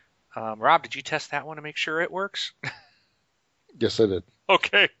website. Rob, did you test that one to make sure it works? Yes, I did.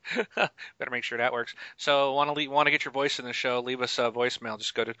 Okay, better make sure that works. So, want to get your voice in the show? Leave us a voicemail.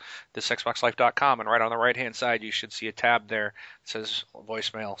 Just go to thesexboxlife.com, and right on the right-hand side, you should see a tab there that says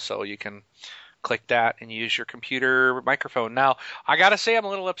voicemail. So you can click that and use your computer microphone. Now, I gotta say, I'm a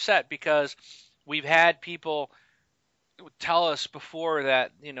little upset because we've had people tell us before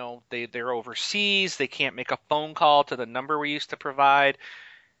that they're overseas, they can't make a phone call to the number we used to provide.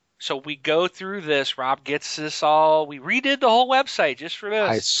 So we go through this. Rob gets this all. We redid the whole website just for this.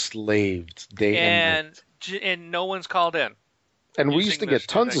 I slaved day and night. And no one's called in. And we used to get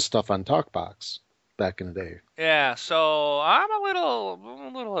tons of stuff on TalkBox back in the day. Yeah, so I'm a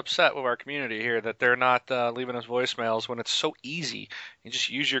little upset with our community here that they're not leaving us voicemails when it's so easy. You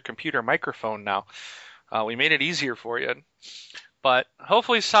just use your computer microphone now. We made it easier for you. But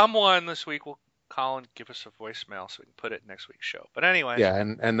hopefully someone this week will call and give us a voicemail so we can put it in next week's show. But anyway. Yeah,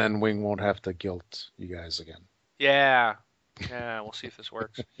 and then Wing won't have to guilt you guys again. Yeah, we'll see if this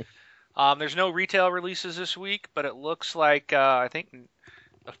works. There's no retail releases this week, but it looks like I think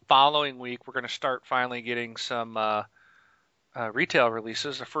the following week we're going to start finally getting some retail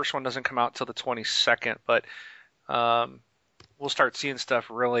releases. The first one doesn't come out till the 22nd, but we'll start seeing stuff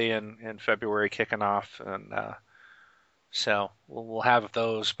really in February kicking off, and so we'll have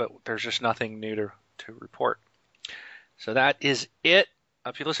those, but there's just nothing new to report. So that is it.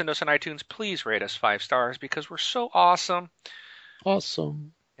 If you listen to us on iTunes, please rate us 5 stars because we're so awesome.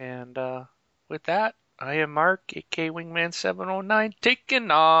 Awesome. And with that, I am Mark, aka Wingman709,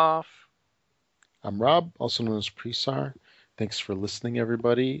 taking off. I'm Rob, also known as Presar. Thanks for listening,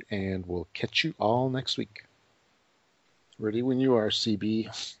 everybody, and we'll catch you all next week. Ready when you are,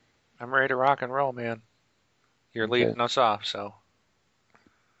 CB. I'm ready to rock and roll, man. You're leading us off, so.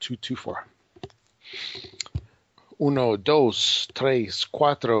 2, 2, 4. 1, 2, 3,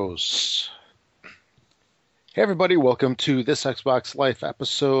 4. Hey everybody, welcome to This Xbox Life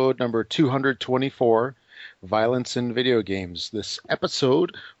episode number 224, Violence in Video Games. This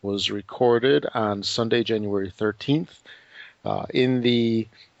episode was recorded on Sunday, January 13th in the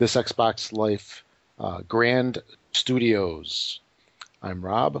This Xbox Life Grand Studios. I'm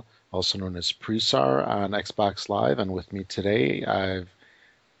Rob, also known as Presar on Xbox Live, and with me today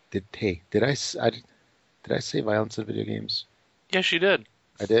did I say Violence in Video Games? Yes, you did.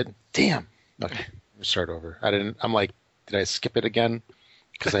 I did? Damn. Okay. Start over. I'm like, did I skip it again?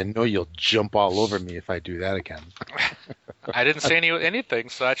 Because I know you'll jump all over me if I do that again. I didn't say anything,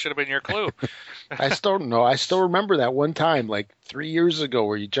 so that should have been your clue. I still know. I still remember that one time, like 3 years ago,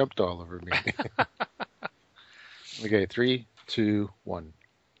 where you jumped all over me. Okay, 3, 2, 1.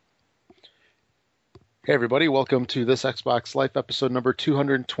 Hey everybody, welcome to this Xbox Life episode number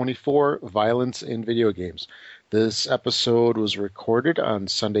 224, Violence in Video Games. This episode was recorded on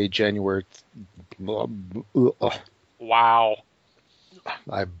Sunday, January... Wow.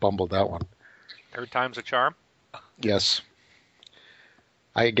 I bumbled that one. Third time's a charm? Yes.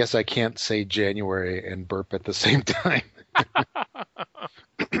 I guess I can't say January and burp at the same time.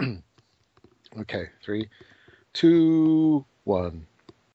 Okay, 3, 2, 1.